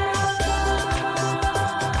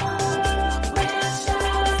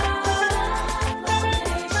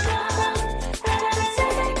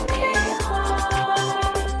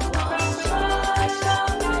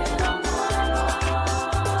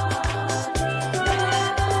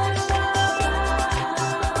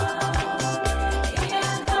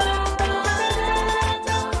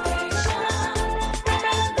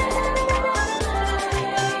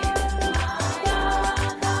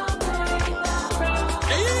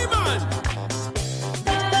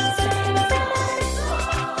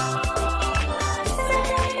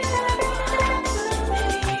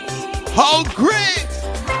 How great!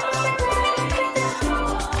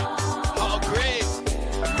 How great!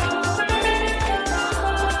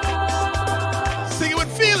 Sing it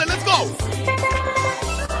with feeling. Let's go.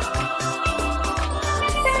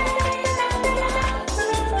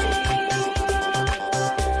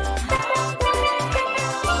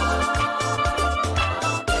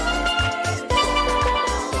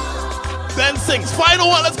 Then sings. Final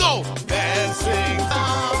one. Let's go. Then sings.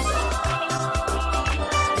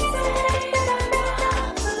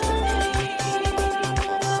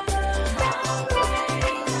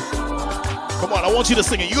 Come on, I want you to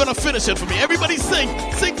sing it. You're going to finish it for me. Everybody sing.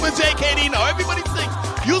 Sing with JKD now. Everybody sing.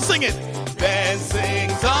 You sing it. Then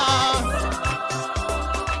sings on.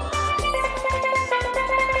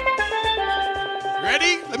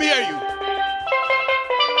 Ready? Let me hear you.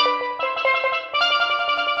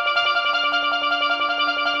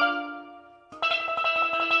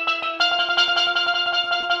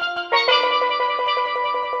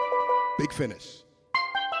 Big finish.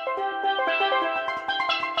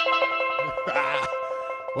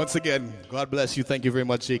 Once again, God bless you. Thank you very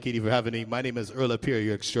much, JKD, for having me. My name is Earl Pierre,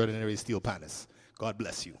 your extraordinary steel panelist. God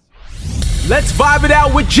bless you. Let's vibe it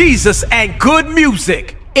out with Jesus and good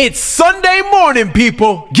music. It's Sunday morning,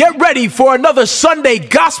 people. Get ready for another Sunday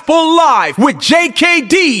Gospel Live with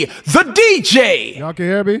JKD, the DJ. Y'all can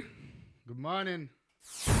hear me? Good morning.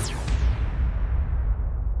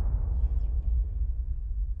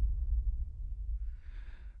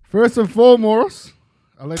 First and foremost,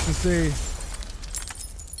 I'd like to say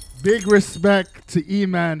big respect to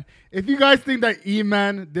E-Man. If you guys think that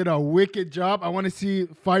E-Man did a wicked job, I want to see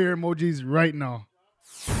fire emojis right now.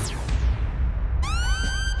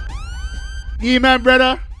 E-Man,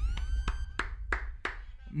 brother.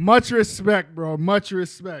 Much respect, bro. Much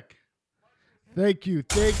respect. Thank you.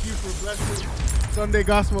 Thank you for blessing Sunday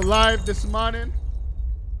Gospel Live this morning.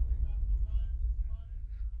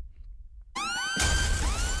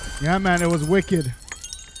 Yeah, man, it was wicked.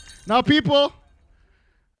 Now, people,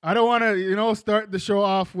 I don't want to, start the show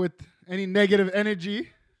off with any negative energy,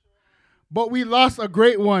 but we lost a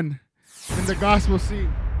great one in the gospel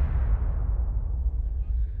scene.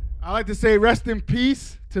 I like to say rest in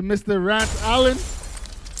peace to Mr. Rance Allen.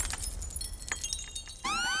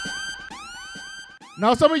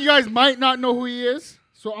 Now, some of you guys might not know who he is,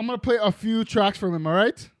 so I'm going to play a few tracks from him, all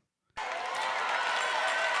right?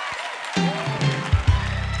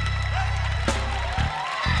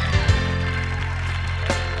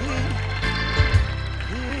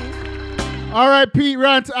 R.I.P.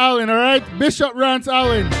 Rance Allen, all right? Bishop Rance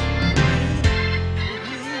Allen.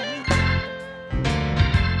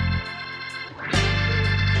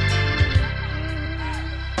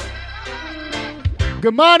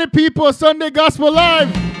 Good morning, people. Sunday Gospel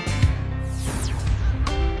Live.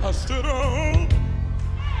 I stood on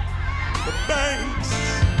the banks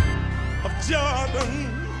of Jordan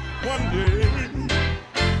one day.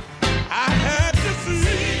 I had to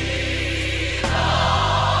see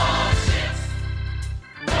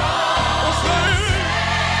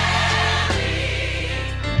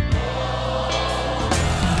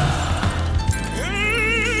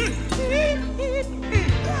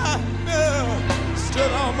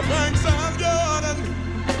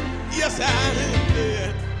yes, I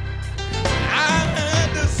did. I had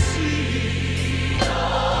to see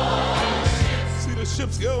the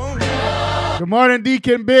ships go. Good morning,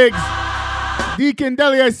 Deacon Biggs. Deacon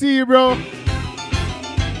Deli, I see you, bro.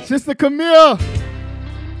 Sister Camille.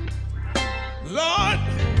 Lord,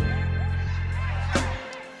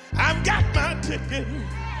 I've got my ticket.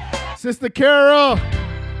 Sister Carol.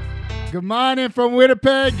 Good morning from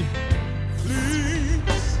Winnipeg.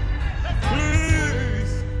 Please,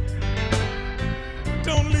 please,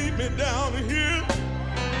 don't leave me down here.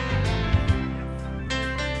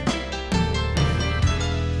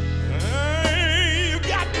 Hey, you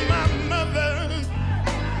got my mother,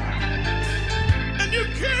 and you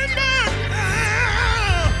came back.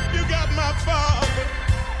 You got my father.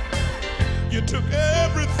 You took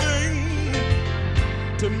everything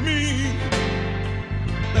to me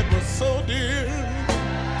that was so dear.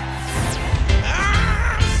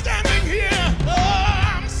 I'm standing here,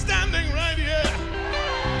 I'm standing right here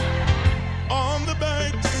on the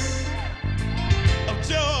banks of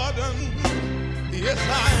Jordan. Yes,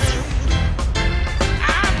 I am.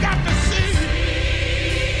 I've got to see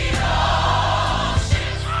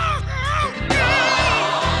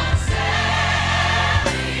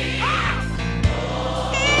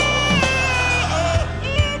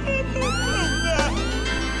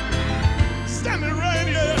standing right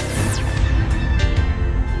here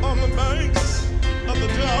on the banks of the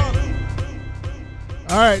Jordan.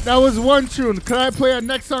 All right, that was one tune. Can I play a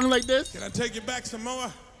next song like this? Can I take you back some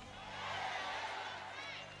more?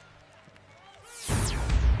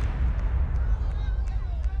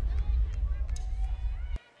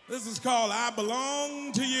 This is called I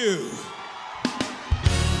Belong to You.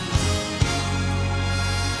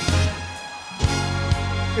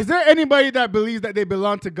 Is there anybody that believes that they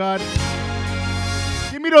belong to God?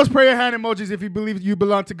 Give me those prayer hand emojis if you believe you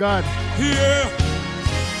belong to God. Yeah.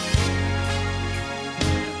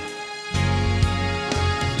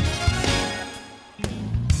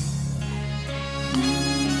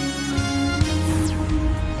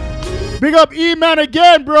 Big up E-Man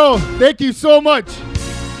again, bro. Thank you so much.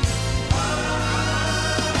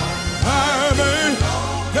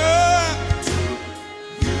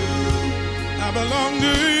 I belong to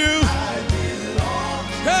you.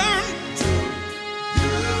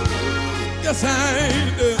 Yes, I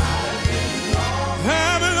do.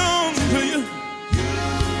 I belong to you.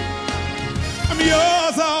 I'm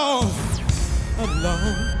yours all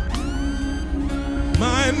alone.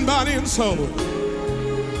 Mind, body, and soul.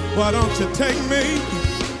 Why don't you take me?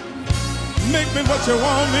 Make me what you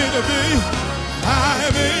want me to be. I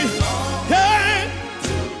be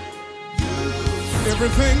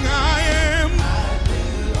everything I am.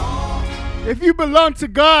 If you belong to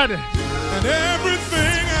God, And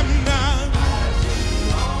everything I'm not.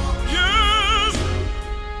 Yours.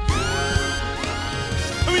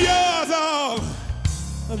 I'm yours all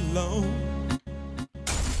alone.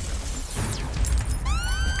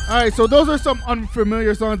 all right, so those are some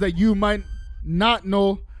unfamiliar songs that you might not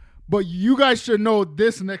know, but you guys should know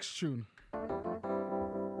this next tune.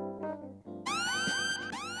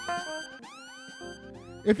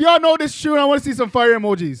 If y'all know this tune, I want to see some fire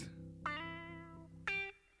emojis.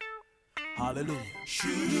 Hallelujah.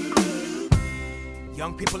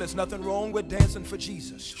 Young people, there's nothing wrong with dancing for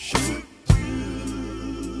Jesus.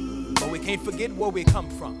 But we can't forget where we come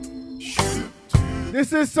from.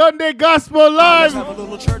 This is Sunday Gospel Let's Live. have a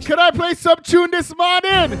little church. Could I play some tune this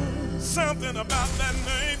morning? Something about that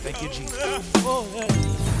name. Thank you, Jesus. Oh,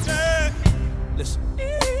 yeah. Listen.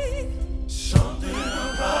 Something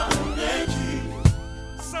about the name Jesus.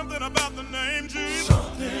 Something about the name Jesus.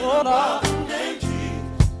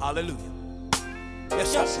 Hallelujah.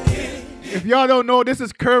 Yes, sir. If y'all don't know, this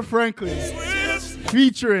is Kirk Franklin Sweetest,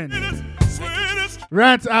 featuring sweetest.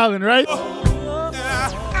 Rance Allen, right? I love.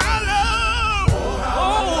 Oh,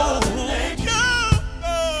 I love the name.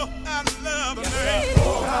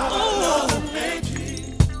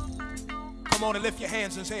 Come on and lift your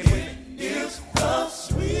hands and say it with me. It's the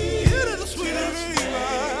sweetest. It is the sweetest.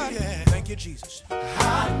 Yeah. Thank you, Jesus.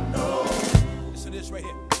 I know. Listen to this right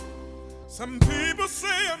here. Some people say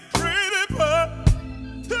I'm pretty, but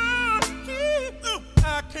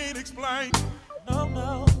I can't explain.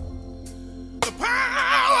 No. The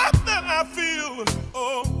power that I feel,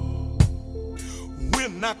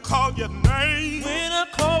 when I call your name. When I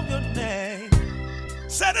call your name.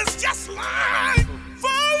 Said it's just like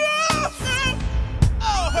fire.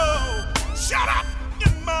 Oh, shut up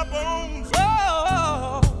in my bones.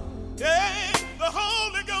 Oh, yeah, the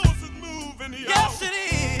Holy Ghost is moving here. Yes, it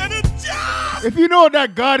is. And it just. If you know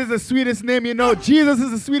that God is the sweetest name you know, Jesus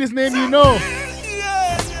is the sweetest name you know.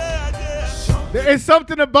 Yeah. There is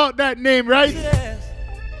something about that name, right? Yes.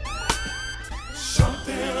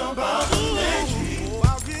 Something about the name. Oh, I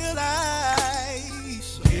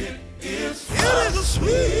realize it is a sweet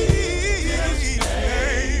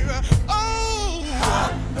name. Oh,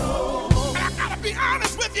 I know.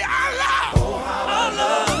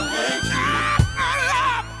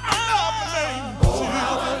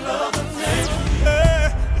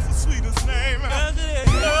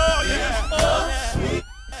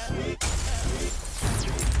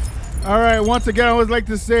 All right, once again, I would like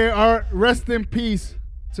to say our rest in peace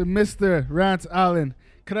to Mr. Rance Allen.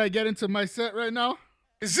 Could I get into my set right now?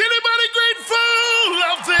 Is anybody grateful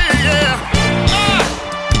out there? Yeah.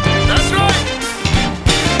 That's right.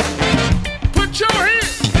 Put your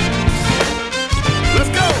hands. Let's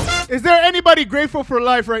go. Is there anybody grateful for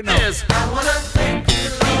life right now? Yes. I want to thank you,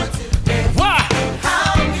 Lord, today. Why?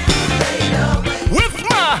 How you made a way. With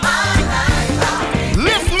my life,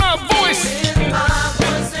 lift my voice.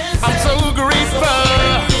 I'm so grateful.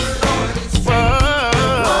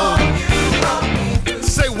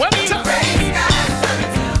 Say one time.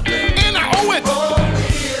 And I owe it.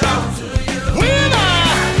 When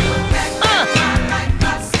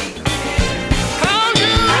how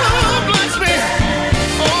you bless me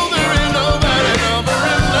over and over and over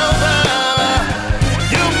and over.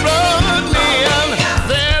 You brought me in.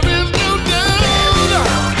 There is no doubt.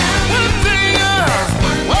 One thing,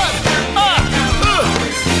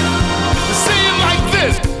 say it like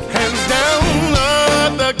this. Hands down,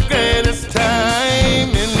 Lord, the greatest time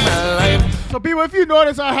in my life. So people, if you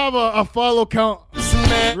notice, I have a follow count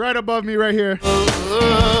right above me right here.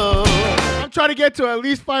 I'm trying to get to at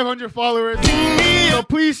least 500 followers. So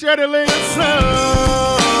please share the link.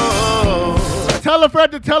 Tell a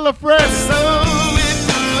friend to tell a friend.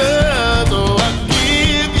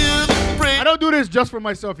 I don't do this just for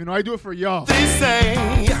myself, you know. I do it for y'all. They say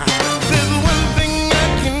there's one thing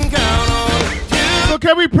I can count on. So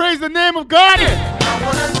can we praise the name of God?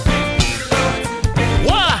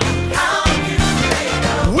 Why?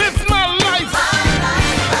 With my life,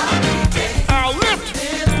 I'll lift.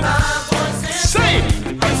 Say,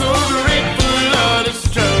 I'm so grateful, Lord, it's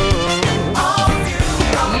true.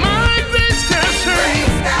 My grace can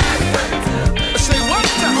say one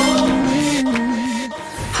time.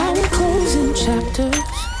 I'm closing chapters,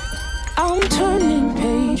 I'm turning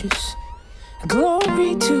pages,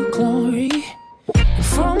 glory to glory,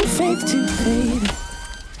 from faith to faith.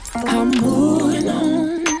 I'm moving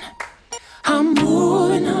on, I'm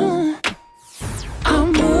moving on,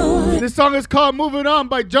 I'm moving. This song is called Moving On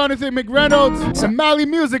by Jonathan McReynolds and Mali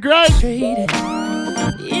Music, right?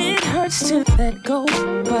 It hurts to let go,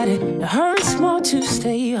 but it hurts more to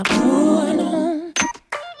stay. I'm moving on,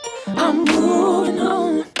 I'm moving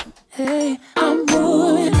on, hey, I'm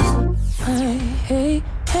moving on, hey, hey,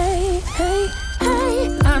 hey, hey,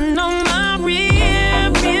 hey. I know my rear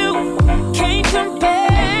view can't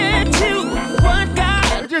compare to what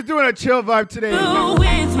God We're just doing a chill vibe today. do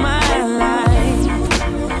with my life,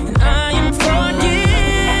 and I am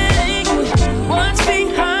forgetting what's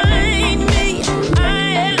behind me. I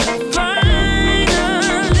have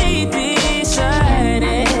finally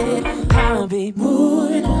decided I'll be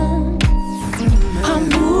moving on. I'm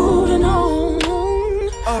moving on.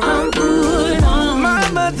 I'm moving on. My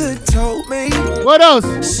mother told me. What else?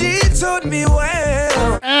 She told me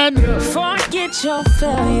well. And Forget your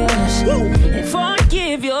failures and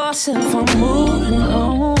forgive yourself. I'm moving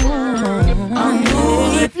on. I'm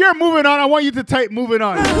moving. if you're moving on, I want you to type moving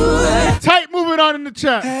on. Type moving on in the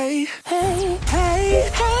chat. Hey, Hey, hey,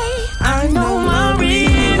 hey. I know my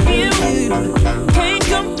review can't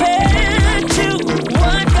compare to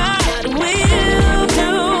what God will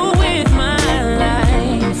do with my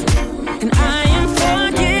life. And I am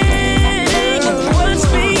forgetting what's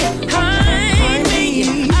behind me.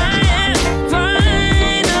 I have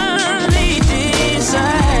finally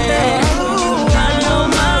decided. I know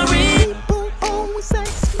my review. people always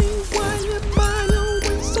ask me why am I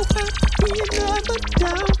always so happy and never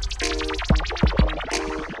down?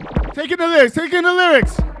 Taking the lyrics, taking the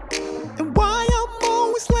lyrics. And why I'm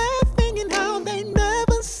always laughing and how they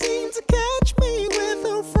never seem to catch me with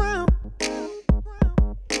a frown.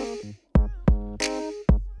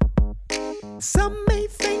 Some may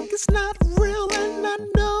think it's not real, and I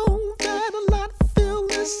know that a lot feel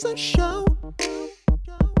it's a show.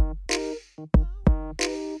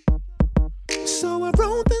 So I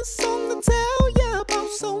wrote this song to tell you about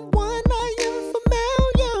someone I am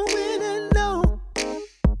familiar with and know.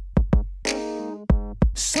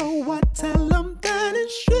 So I tell them that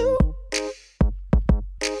it's you.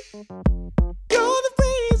 You're the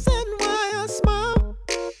reason why I smile.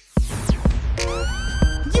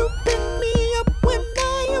 You pick me up when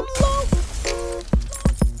I am low.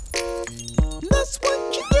 That's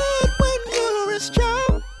what you get when you're a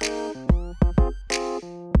child.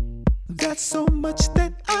 That's so much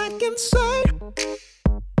that I can say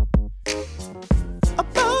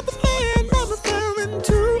about the man I'm referring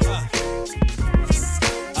to.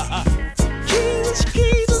 Jesus,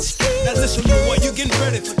 Jesus, Now Jesus, listen, boy, you getting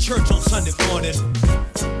ready for church on Sunday morning.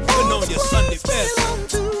 Putting on your Sunday best.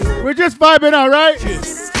 We're just vibing out, right?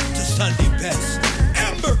 Cheers to Sunday best.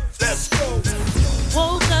 Amber, let's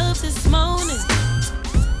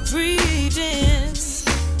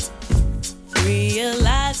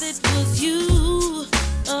realized it was you.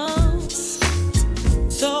 Oh.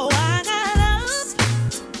 So I got up,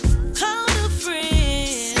 called a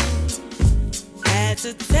friend, had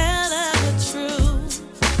to tell her the truth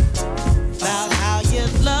about how you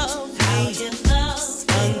love me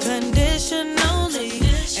unconditionally,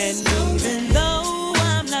 and even though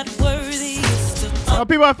I'm not worthy, still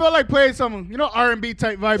people, I felt like playing some, you know, R&B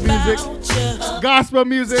type vibe music, gospel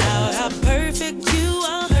music. how perfect you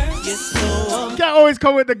are. You're so Can't always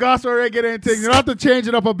come with the gospel reggae and things. You have to change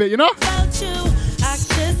it up a bit, you know? about you. I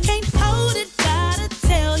just can't hold it. Gotta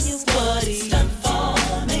tell you what he done for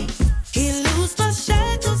me. He loosed my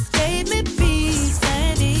shackles, gave me peace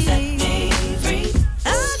and ease. Set me free.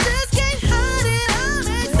 I just can't hide it. I'm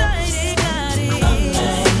excited, got it.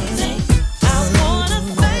 Amazing. I wanna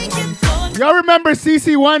thank you for Y'all remember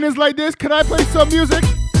CC Winans like this? Can I play some music?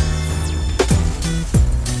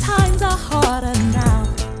 Times are harder now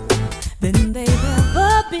than they've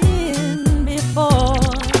ever been before.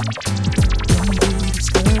 Don't be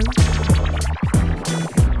discouraged.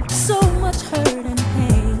 So much hurt and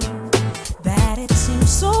pain that it seems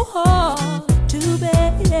so hard to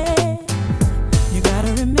bear. You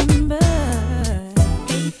gotta remember,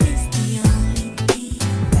 faith is the only key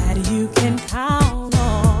that you can count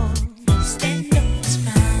on. Stand up,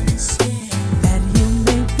 smile, and say that you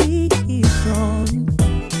may be strong.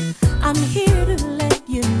 I'm here to let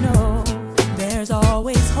you know there's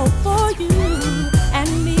always hope for you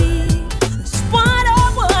and me. In spite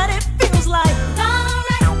of what it feels like.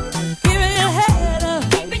 Alright, keeping your head up.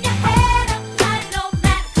 Keeping your head up. I know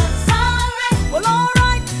that 'cause alright. Well,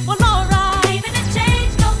 alright. Even a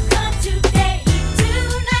change gon' come today,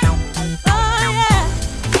 tonight. Oh yeah,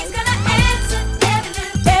 he's gonna answer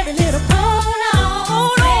every little hold on,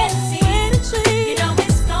 wait and see. You know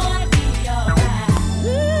it's gonna be alright.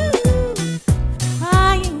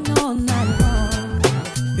 Crying all night long,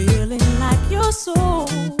 feeling like you're so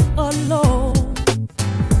alone.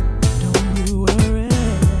 Don't you worry,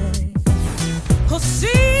 'cause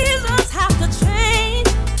seasons have to change.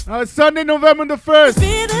 It's Sunday, November the 1st.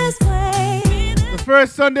 Be this way. The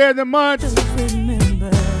first Sunday of the month. Just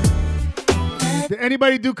remember Did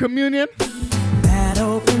anybody do communion? that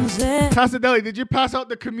opens it. Pastor Deli, did you pass out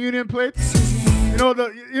the communion plates? You know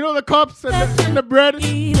the cups and the bread?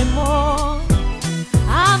 Anymore.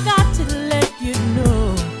 I've got to let you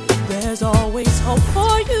know there's always hope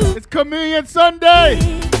for you. It's Communion Sunday.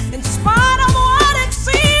 In spite of what it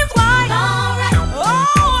seems like. Alright.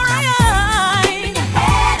 Keep your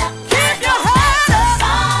head up.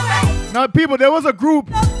 Alright. Now, people, there was a group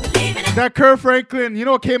that Kirk Franklin, you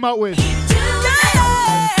know, came out with.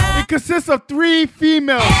 It consists of 3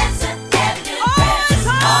 females.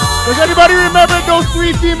 Does anybody remember those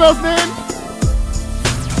 3 females' names?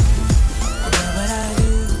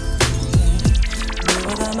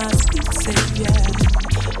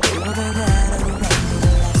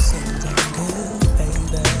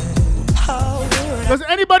 Does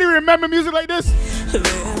anybody remember music like this?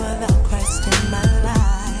 Without Christ in my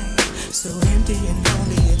life, so empty and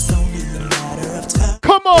lonely, it's only a matter of time.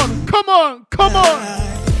 Come on, come on, come on.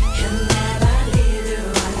 He'll never leave you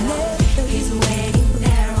alone. He's waiting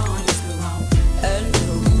there on his throne, and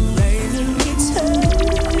he'll reign in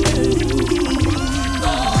eternity.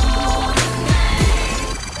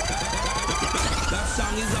 That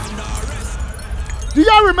song is under arrest. Do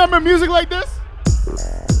y'all remember music like this?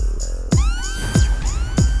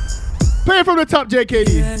 Play it from the top,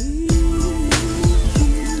 JKD.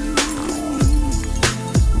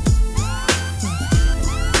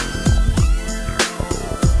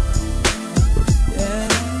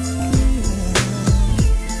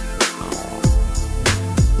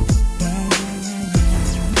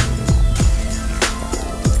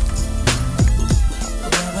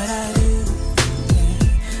 What would I do?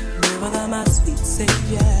 Without my sweet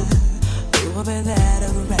Savior, who will be there to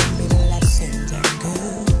wrap me relaxing and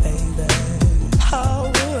good, baby? How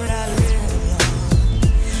would I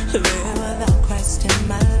live without Christ in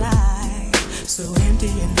my life? So empty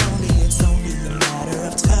and lonely, it's only a matter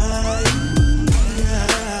of time.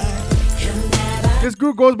 This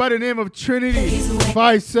group goes by the name of Trinity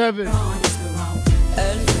 5-7.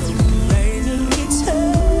 And he'll reign in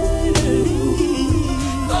eternity.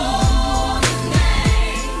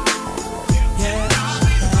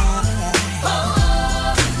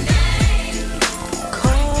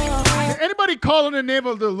 Did anybody call on the name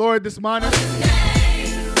of the Lord this morning?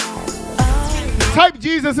 Type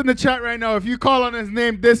Jesus in the chat right now if you call on his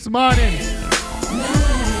name this morning.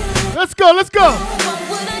 Let's go, let's go. What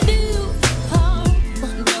would I do?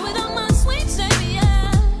 Do without my sweet Savior.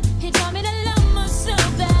 He taught me to love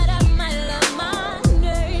myself that I might love my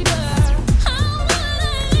neighbor. How would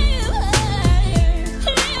I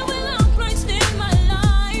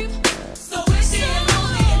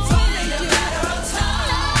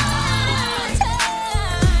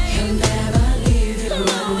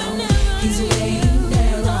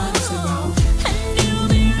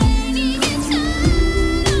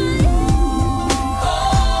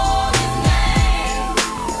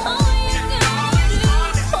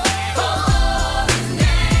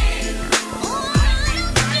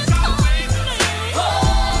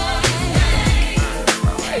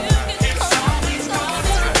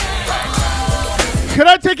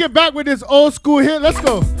it back with this old school hit. Let's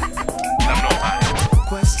go.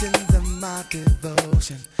 Questions of my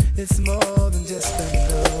devotion. It's more than just a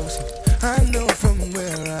notion. I know from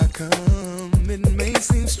where I come, it may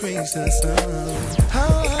seem strange to some, how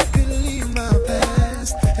I could leave my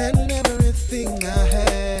past and everything I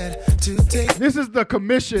had to take. This is The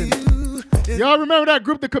Commission. Y'all remember that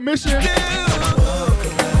group, The Commission?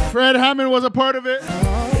 Fred Hammond was a part of it.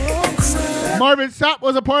 Marvin Sapp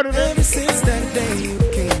was a part of it. Ever since that day you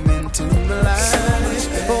came into my life,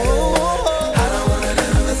 I don't wanna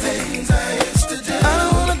do the things I used to do. I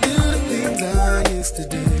don't wanna do the things I used to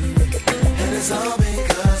do. And it's all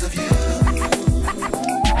because of you.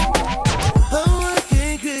 Oh, I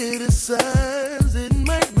can't criticize. It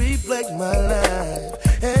might reflect my life.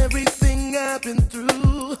 Everything I've been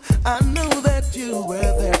through, I know that you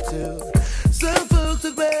were there too. Some folks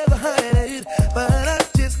would rather hide it, but I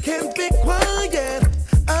just can't be quiet.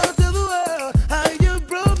 I'll tell the world how you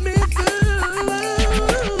brought me through.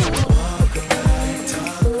 Walk away,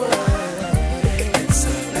 talk away. It's a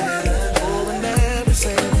better. Oh, and every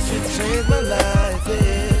since you changed my life,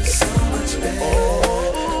 it's so much better. I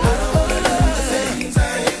don't wanna do the things I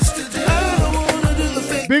used to do. I don't wanna do the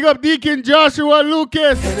things. Big up Deacon Joshua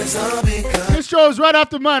Lucas. And it's all because This show is right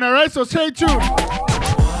after mine, all right? So stay tuned.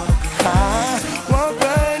 I walk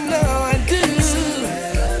right now, I do.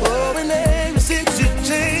 Oh, and ever since you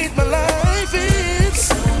changed my life, it's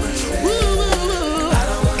woo, woo, woo. I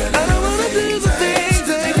don't wanna do the things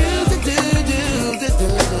I used to do.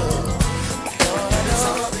 And it's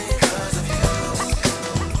all because of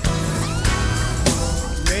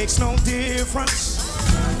you. Makes no difference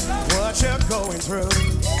what you're going through.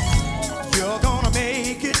 You're gonna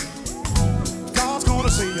make it. God's gonna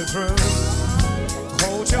see you through.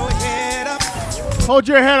 Hold your head up Hold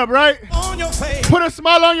your head up, right? on your face. Put a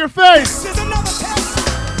smile on your face. This is another test.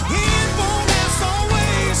 It won't last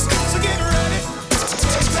always. So get ready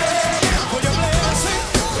for your blessing.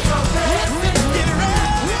 Get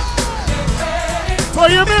ready For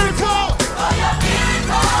your miracle.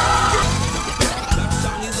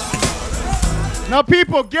 Now,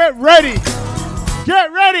 people, get ready.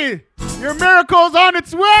 Get ready. Your miracle's on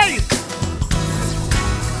its way.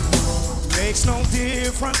 Makes no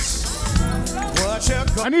difference what you're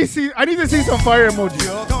I need to see some fire emojis.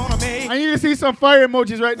 You're gonna make. I need to see some fire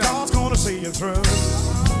emojis right now. God's gonna see you through.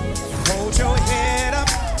 Hold your head up.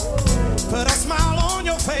 Put a smile on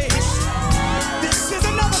your face. This is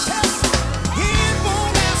another test. It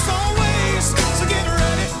won't last always. So get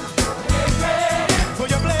ready for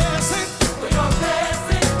your blessing.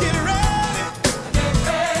 Get ready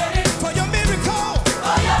for your miracle.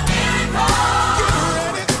 Get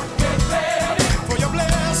ready for your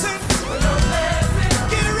blessing.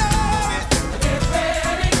 Get ready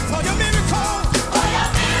for your miracle.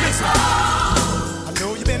 Listen, I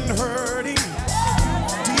know you've been hurting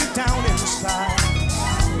deep down inside.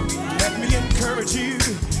 Let me encourage you.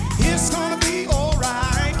 It's gonna be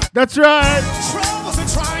alright. That's right. Troubles and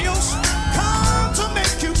trials come to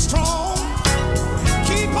make you strong.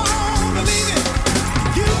 Keep on believing.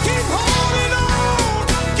 You keep holding on.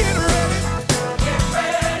 Get ready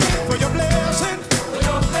for your blessing.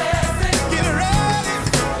 Get ready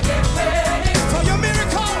for your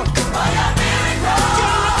miracle.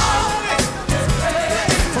 Get ready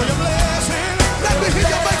for your blessing. Let me hear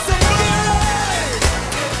you make some noise.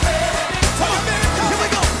 For your miracle. Here we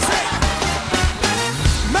go. Say it.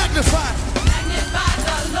 Magnify.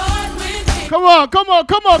 Come on, come on,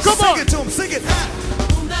 come on, come Sing on. it to him. Sing it.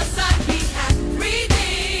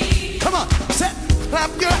 Come on. Set. Clap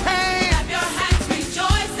your hands.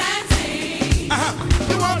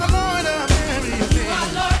 You are the Lord of everything.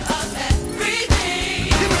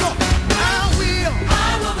 Here we go. I will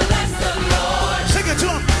bless the Lord. Sing it to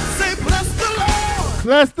him. Say, bless the Lord.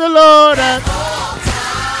 Bless the Lord. And Come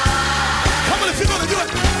on, if you're going to do it,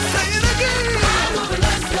 say it again. I will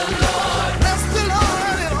bless the Lord. Bless the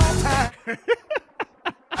Lord at all times.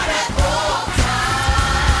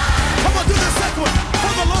 Come on, do the second one.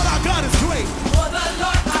 For the Lord our God is great.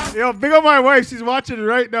 yo, big up my wife. She's watching it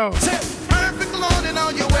right now. Say, perfect Lord in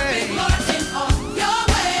all your ways.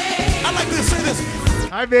 I like to say this.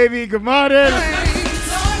 Hi, baby. Good morning.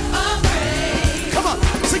 Come on,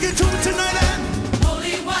 sing it to me tonight. And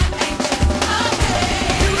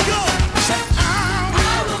here we go. Say, I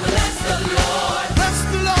will bless the Lord. Bless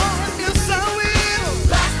the Lord, yes I will.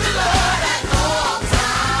 Bless the Lord at all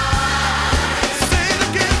times. Say it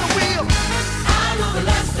again, I will. I will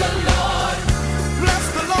bless the Lord. Bless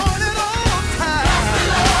the Lord at all times. Bless the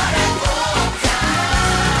Lord at all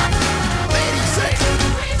times. Ladies, say it.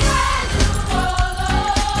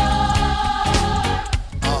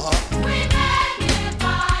 We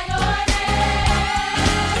magnify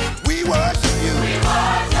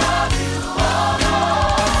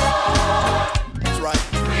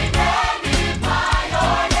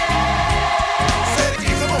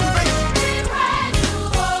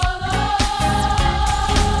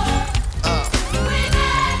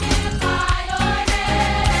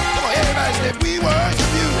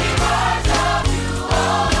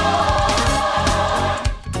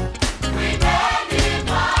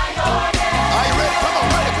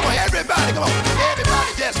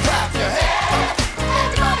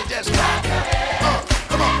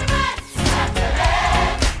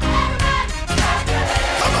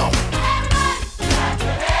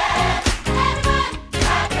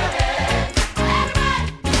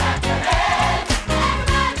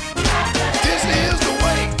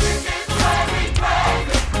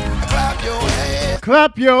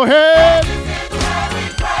Clap your hands.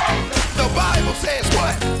 The Bible says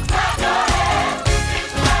what? Clap your hands.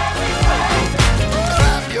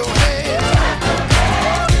 Clap your hands.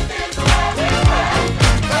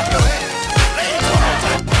 Clap your hands. Ladies, one more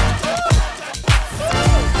time.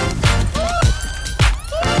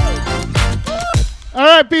 All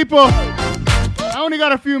right, people. I only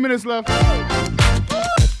got a few minutes left.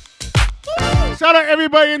 Shout out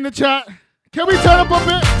everybody in the chat. Can we turn up a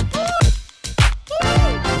bit?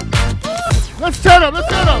 Let's turn up. Let's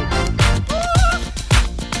turn up.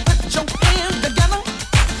 Put your hands together.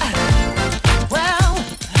 Well,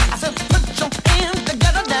 I said put your hands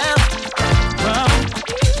together now. Well,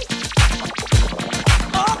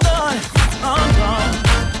 oh God, oh God.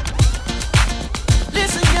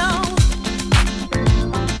 Listen, y'all.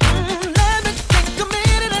 Let me take a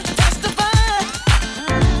minute and testify.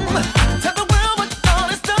 Tell the world what God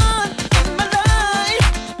has done in my life.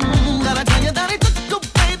 Gotta tell you that He took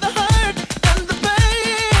away the hurt and the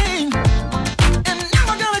pain. And now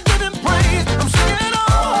I gotta give Him praise. I'm singing,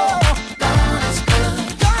 oh, God is good.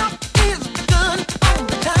 God is good all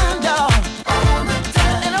the time, y'all. All the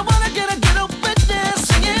time. And I wanna get a witness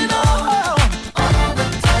singing, oh, all the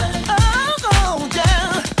time. Oh,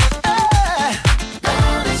 yeah.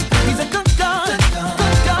 God is good. He's a good God. Good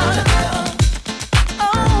God.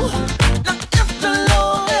 Oh, now if the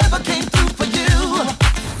Lord ever came through for you,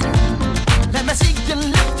 let me see you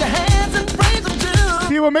lift your hands and praise Him too.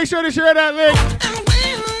 People, make sure to share that link. And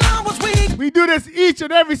when I was weak, We do this each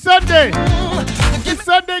and every Sunday. you give It's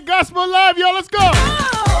Sunday Gospel Live, y'all. Let's go.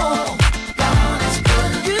 oh, God is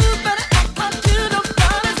good. You better act like you know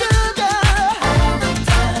God is good, girl. All the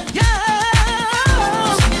time.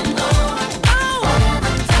 Yeah. Singing all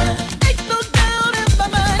the time. Ain't no doubt in my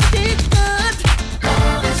mind He's good.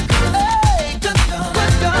 God is good. Hey, good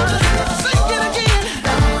God. Sing it again.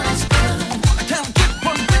 God is good. I can't get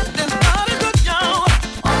one witness. God is good, y'all.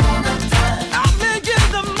 All the time. I'll make in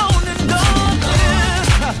the morning dawn,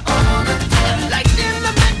 yeah. All the time. Light in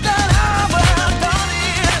the midnight hour, God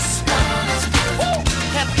is. Woo.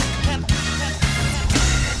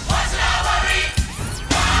 Why should I worry?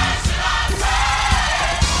 Why should I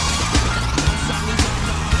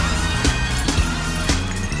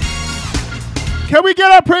Can we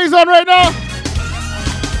get our praise on right now?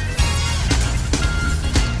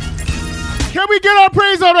 Can we get our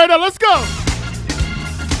praise on right now? Let's go.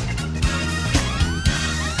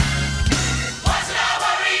 Why should I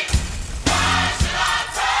worry? Why should I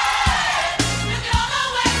pray? Look at all the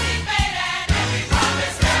ways He made and every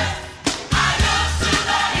promise kept. I look to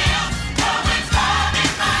the hill, from whence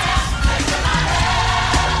cometh my help. Taking my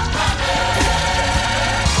help from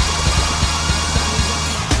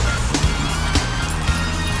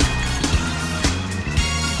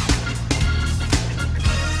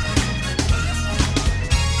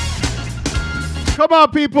Come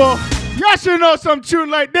on, people. Y'all should know some tune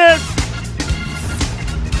like this.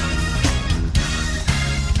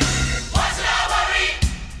 Why should I worry?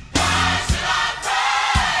 Why should I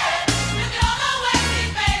pray? Look at all the ways He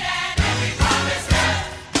made and every promise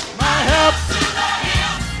kept. My help. To the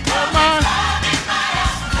hill, from My whence cometh my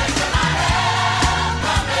help. Taking my help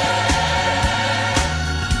from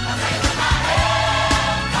I'm taking my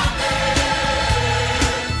help from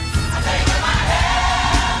I'm taking my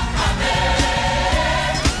help from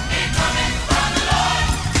He coming from the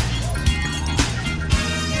Lord.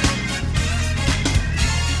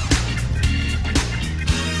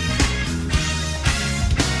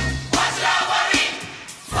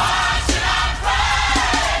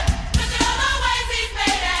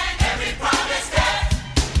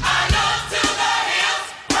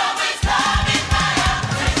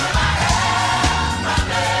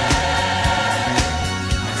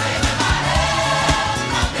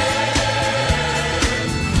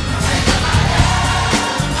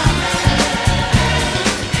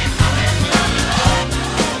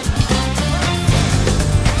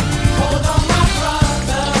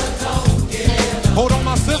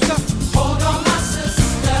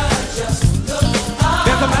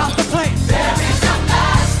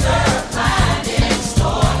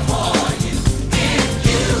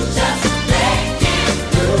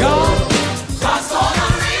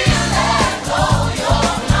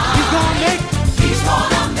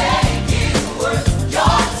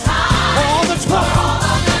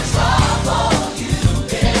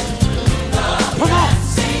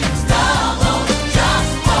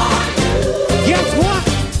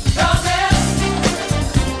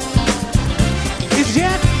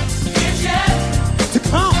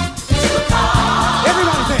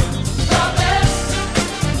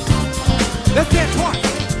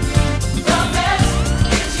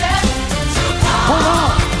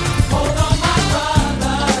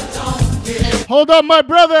 Hold on, my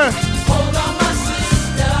brother. Hold on, my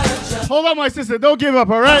sister. Just Hold on, my sister. Don't give up,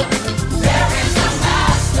 all right? there is a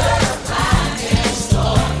master plan in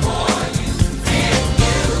store for you. If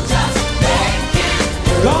you just make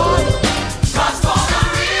it God, God's gonna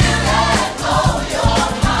really blow your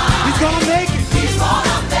mind. He's gonna make it. He's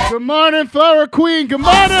gonna make Good morning, Flower Queen. Good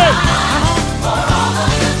morning. for all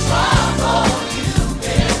of the trouble you've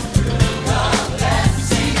been through. The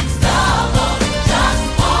blessings the Lord just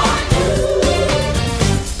for you.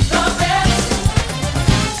 The best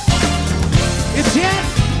It's yet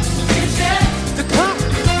is yet to come.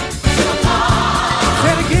 to come.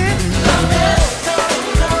 Say it again. The best,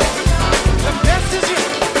 The best is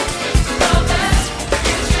yet. the best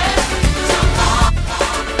is yet to come.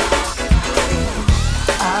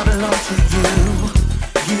 I belong to you,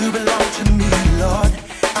 you belong to me, Lord.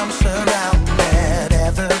 I'm surrounded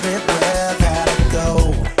everywhere that I go.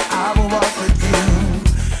 I will walk with you,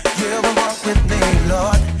 you will walk with me,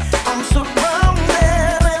 Lord. I'm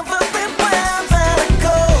surrounded everywhere that I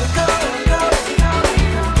go, go, go,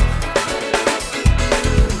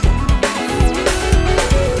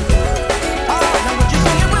 Oh, now would you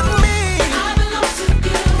sing it with me? I belong to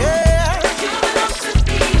you. Yeah. You belong to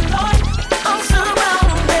me, Lord. I'm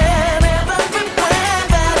surrounded everywhere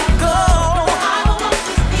that I go. I will walk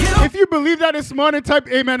with you. If you believe that this morning, type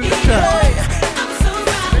amen in the chat. I'm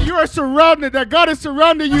surrounded. You are surrounded, that God is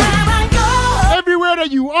surrounding you Where I go, everywhere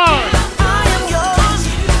that you are. I am yours.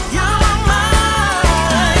 You are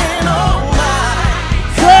mine. Oh my.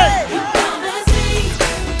 Say, You promised me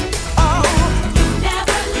Oh,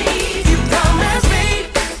 never leave. you promised me.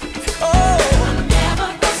 Oh, Never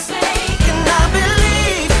forsake. and I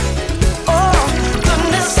believe. Oh,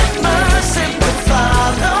 goodness and mercy will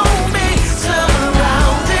follow me,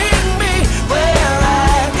 surrounding me where I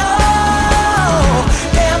go.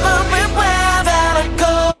 Everywhere that I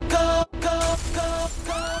go, go, go, go,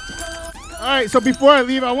 go. all right, so before I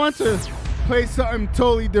leave, I want to play something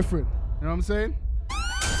totally different. You know what I'm saying?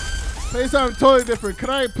 Play something totally different. Could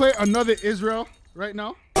I play another Israel right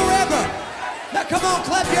now? Forever. Now come on,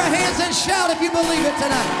 clap your hands and shout if you believe it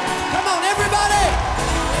tonight. Come on, everybody.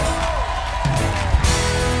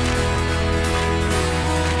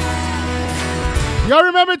 Y'all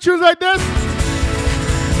remember tunes like this?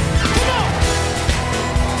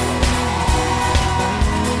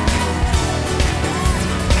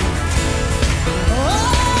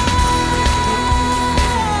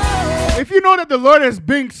 If you know that the Lord has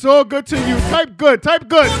been so good to you, type good, type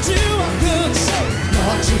good. Lord, you are good,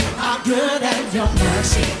 Lord, you are good, and your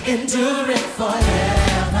mercy endureth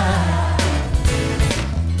forever.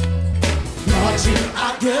 Lord, you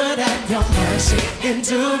are good, and your mercy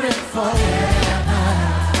endureth forever.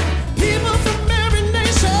 People from every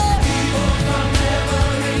nation,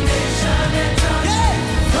 yeah,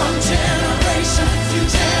 from generation to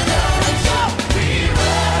generation, we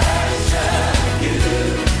worship you.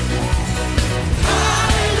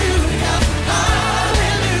 Hallelujah,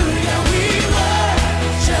 hallelujah, we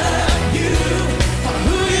worship you for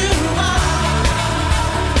who you are.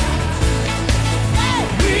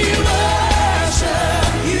 We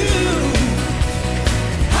worship you.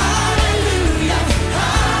 Hallelujah,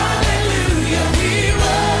 hallelujah, we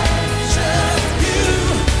worship you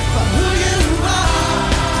for who you are.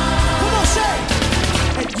 Come on, say,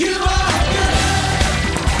 and you are good.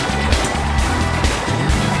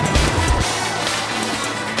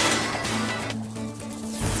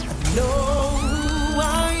 Know who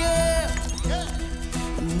I am.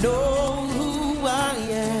 I know who I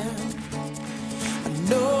am. I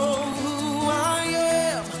know who I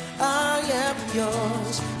am. I am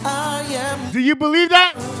yours. I am Do you believe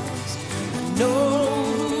that?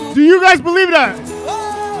 know. Do you guys believe that? I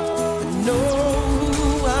know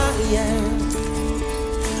who I am.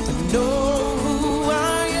 I know who I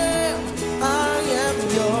am. I am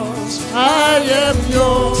yours. I am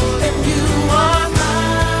yours. And you are mine.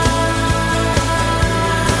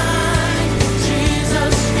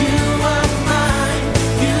 Jesus, you are mine.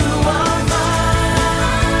 You are mine.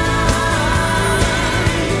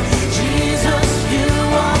 Jesus, you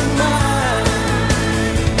are mine.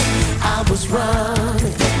 I was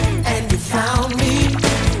running and you found me.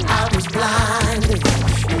 I was blinded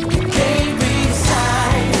and you came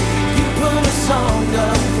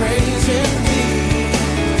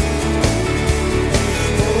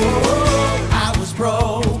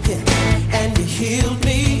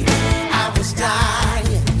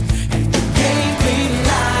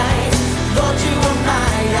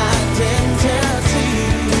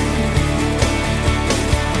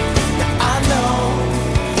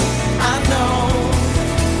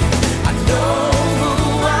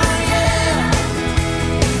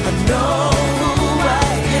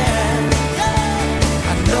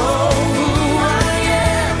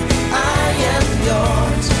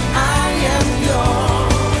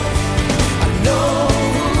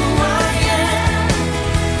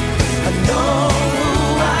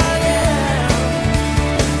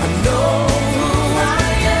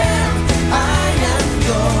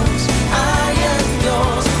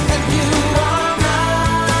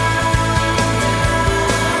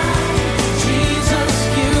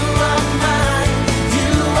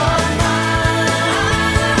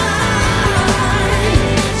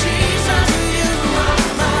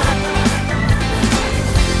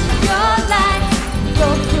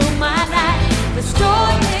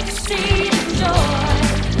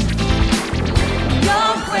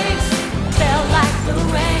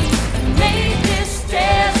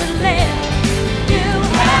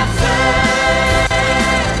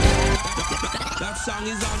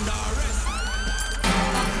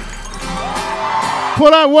Pull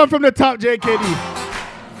that one from the top,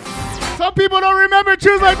 JKD. Some people don't remember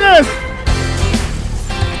tunes like this.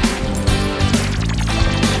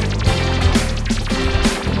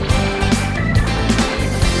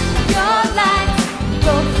 Your light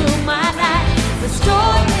go through my life,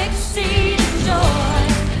 restore, exceed joy.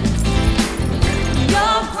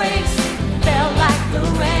 Your grace fell like the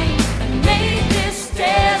rain and made this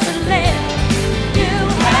desolate. You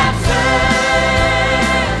have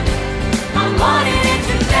turned my morning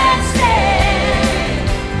into dancing.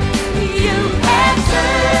 You have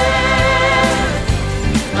turned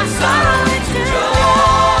my sorrow into joy.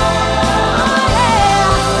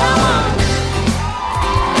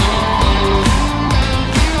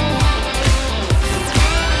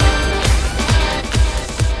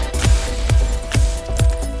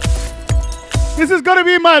 This is gonna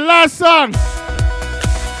be my last song. I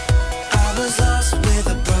was lost with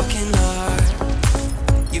a broken heart.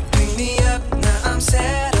 You picked me up, now I'm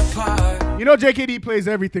set apart. You know JKD plays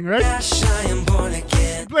everything, right? Gosh, I am born He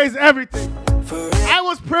again. plays everything. Forever I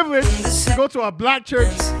was privileged to go to a black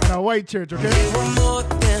church and a white church, okay? you were more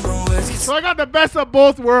than my words. So I got the best of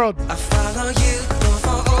both worlds. I follow you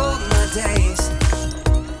for all my days.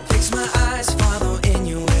 Fix my eyes, follow in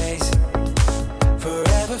your ways.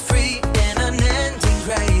 Forever free in unending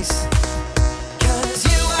grace. 'Cause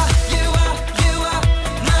you are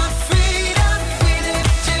my freedom. We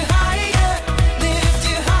lift you higher, lift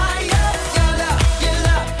you higher. Your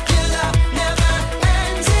love never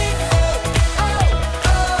ending. Oh,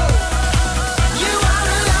 you are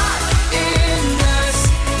alive in us.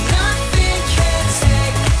 Nothing can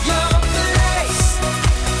take your place.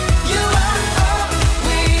 You are all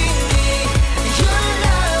we need. Your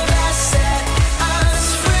love has set us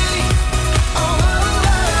free.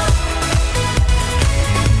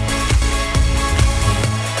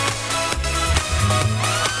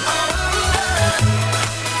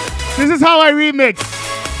 This is how I remix.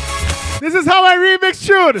 This is how I remix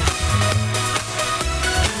tune.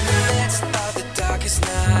 Midst of the darkest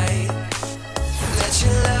night, let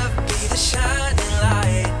your love be the shining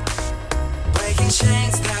light, breaking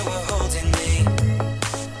chains that were holding me.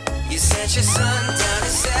 You sent your son down to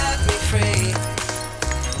set me free.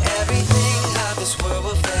 Everything of this world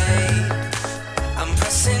will fade. I'm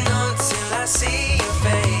pressing on till I see your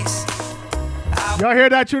face. Y'all hear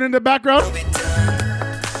that tune in the background? Will be done.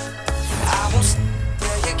 I won't stay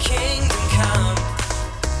till your kingdom come.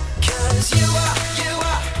 'Cause you are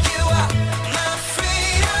my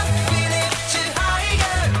freedom. We lift you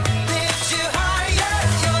higher, lift you higher.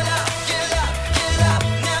 Your love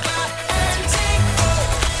never ending.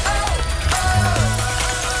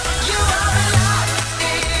 You are alive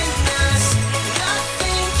in us.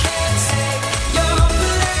 Nothing can take your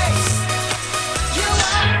place. You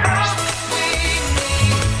are all we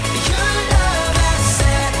need. Your love has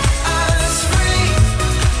set us free.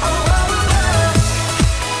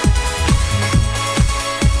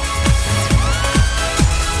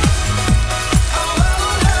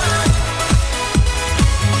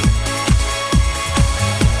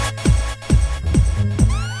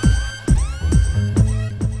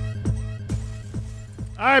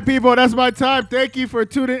 All right, people, that's my time. Thank you for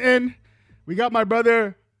tuning in. We got my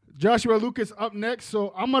brother Joshua Lucas up next.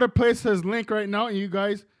 So I'm going to place his link right now, and you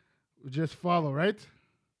guys just follow, right?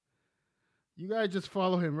 You guys just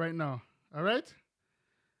follow him right now, all right?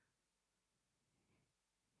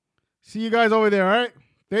 See you guys over there, all right?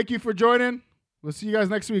 Thank you for joining. We'll see you guys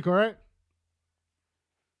next week, all right?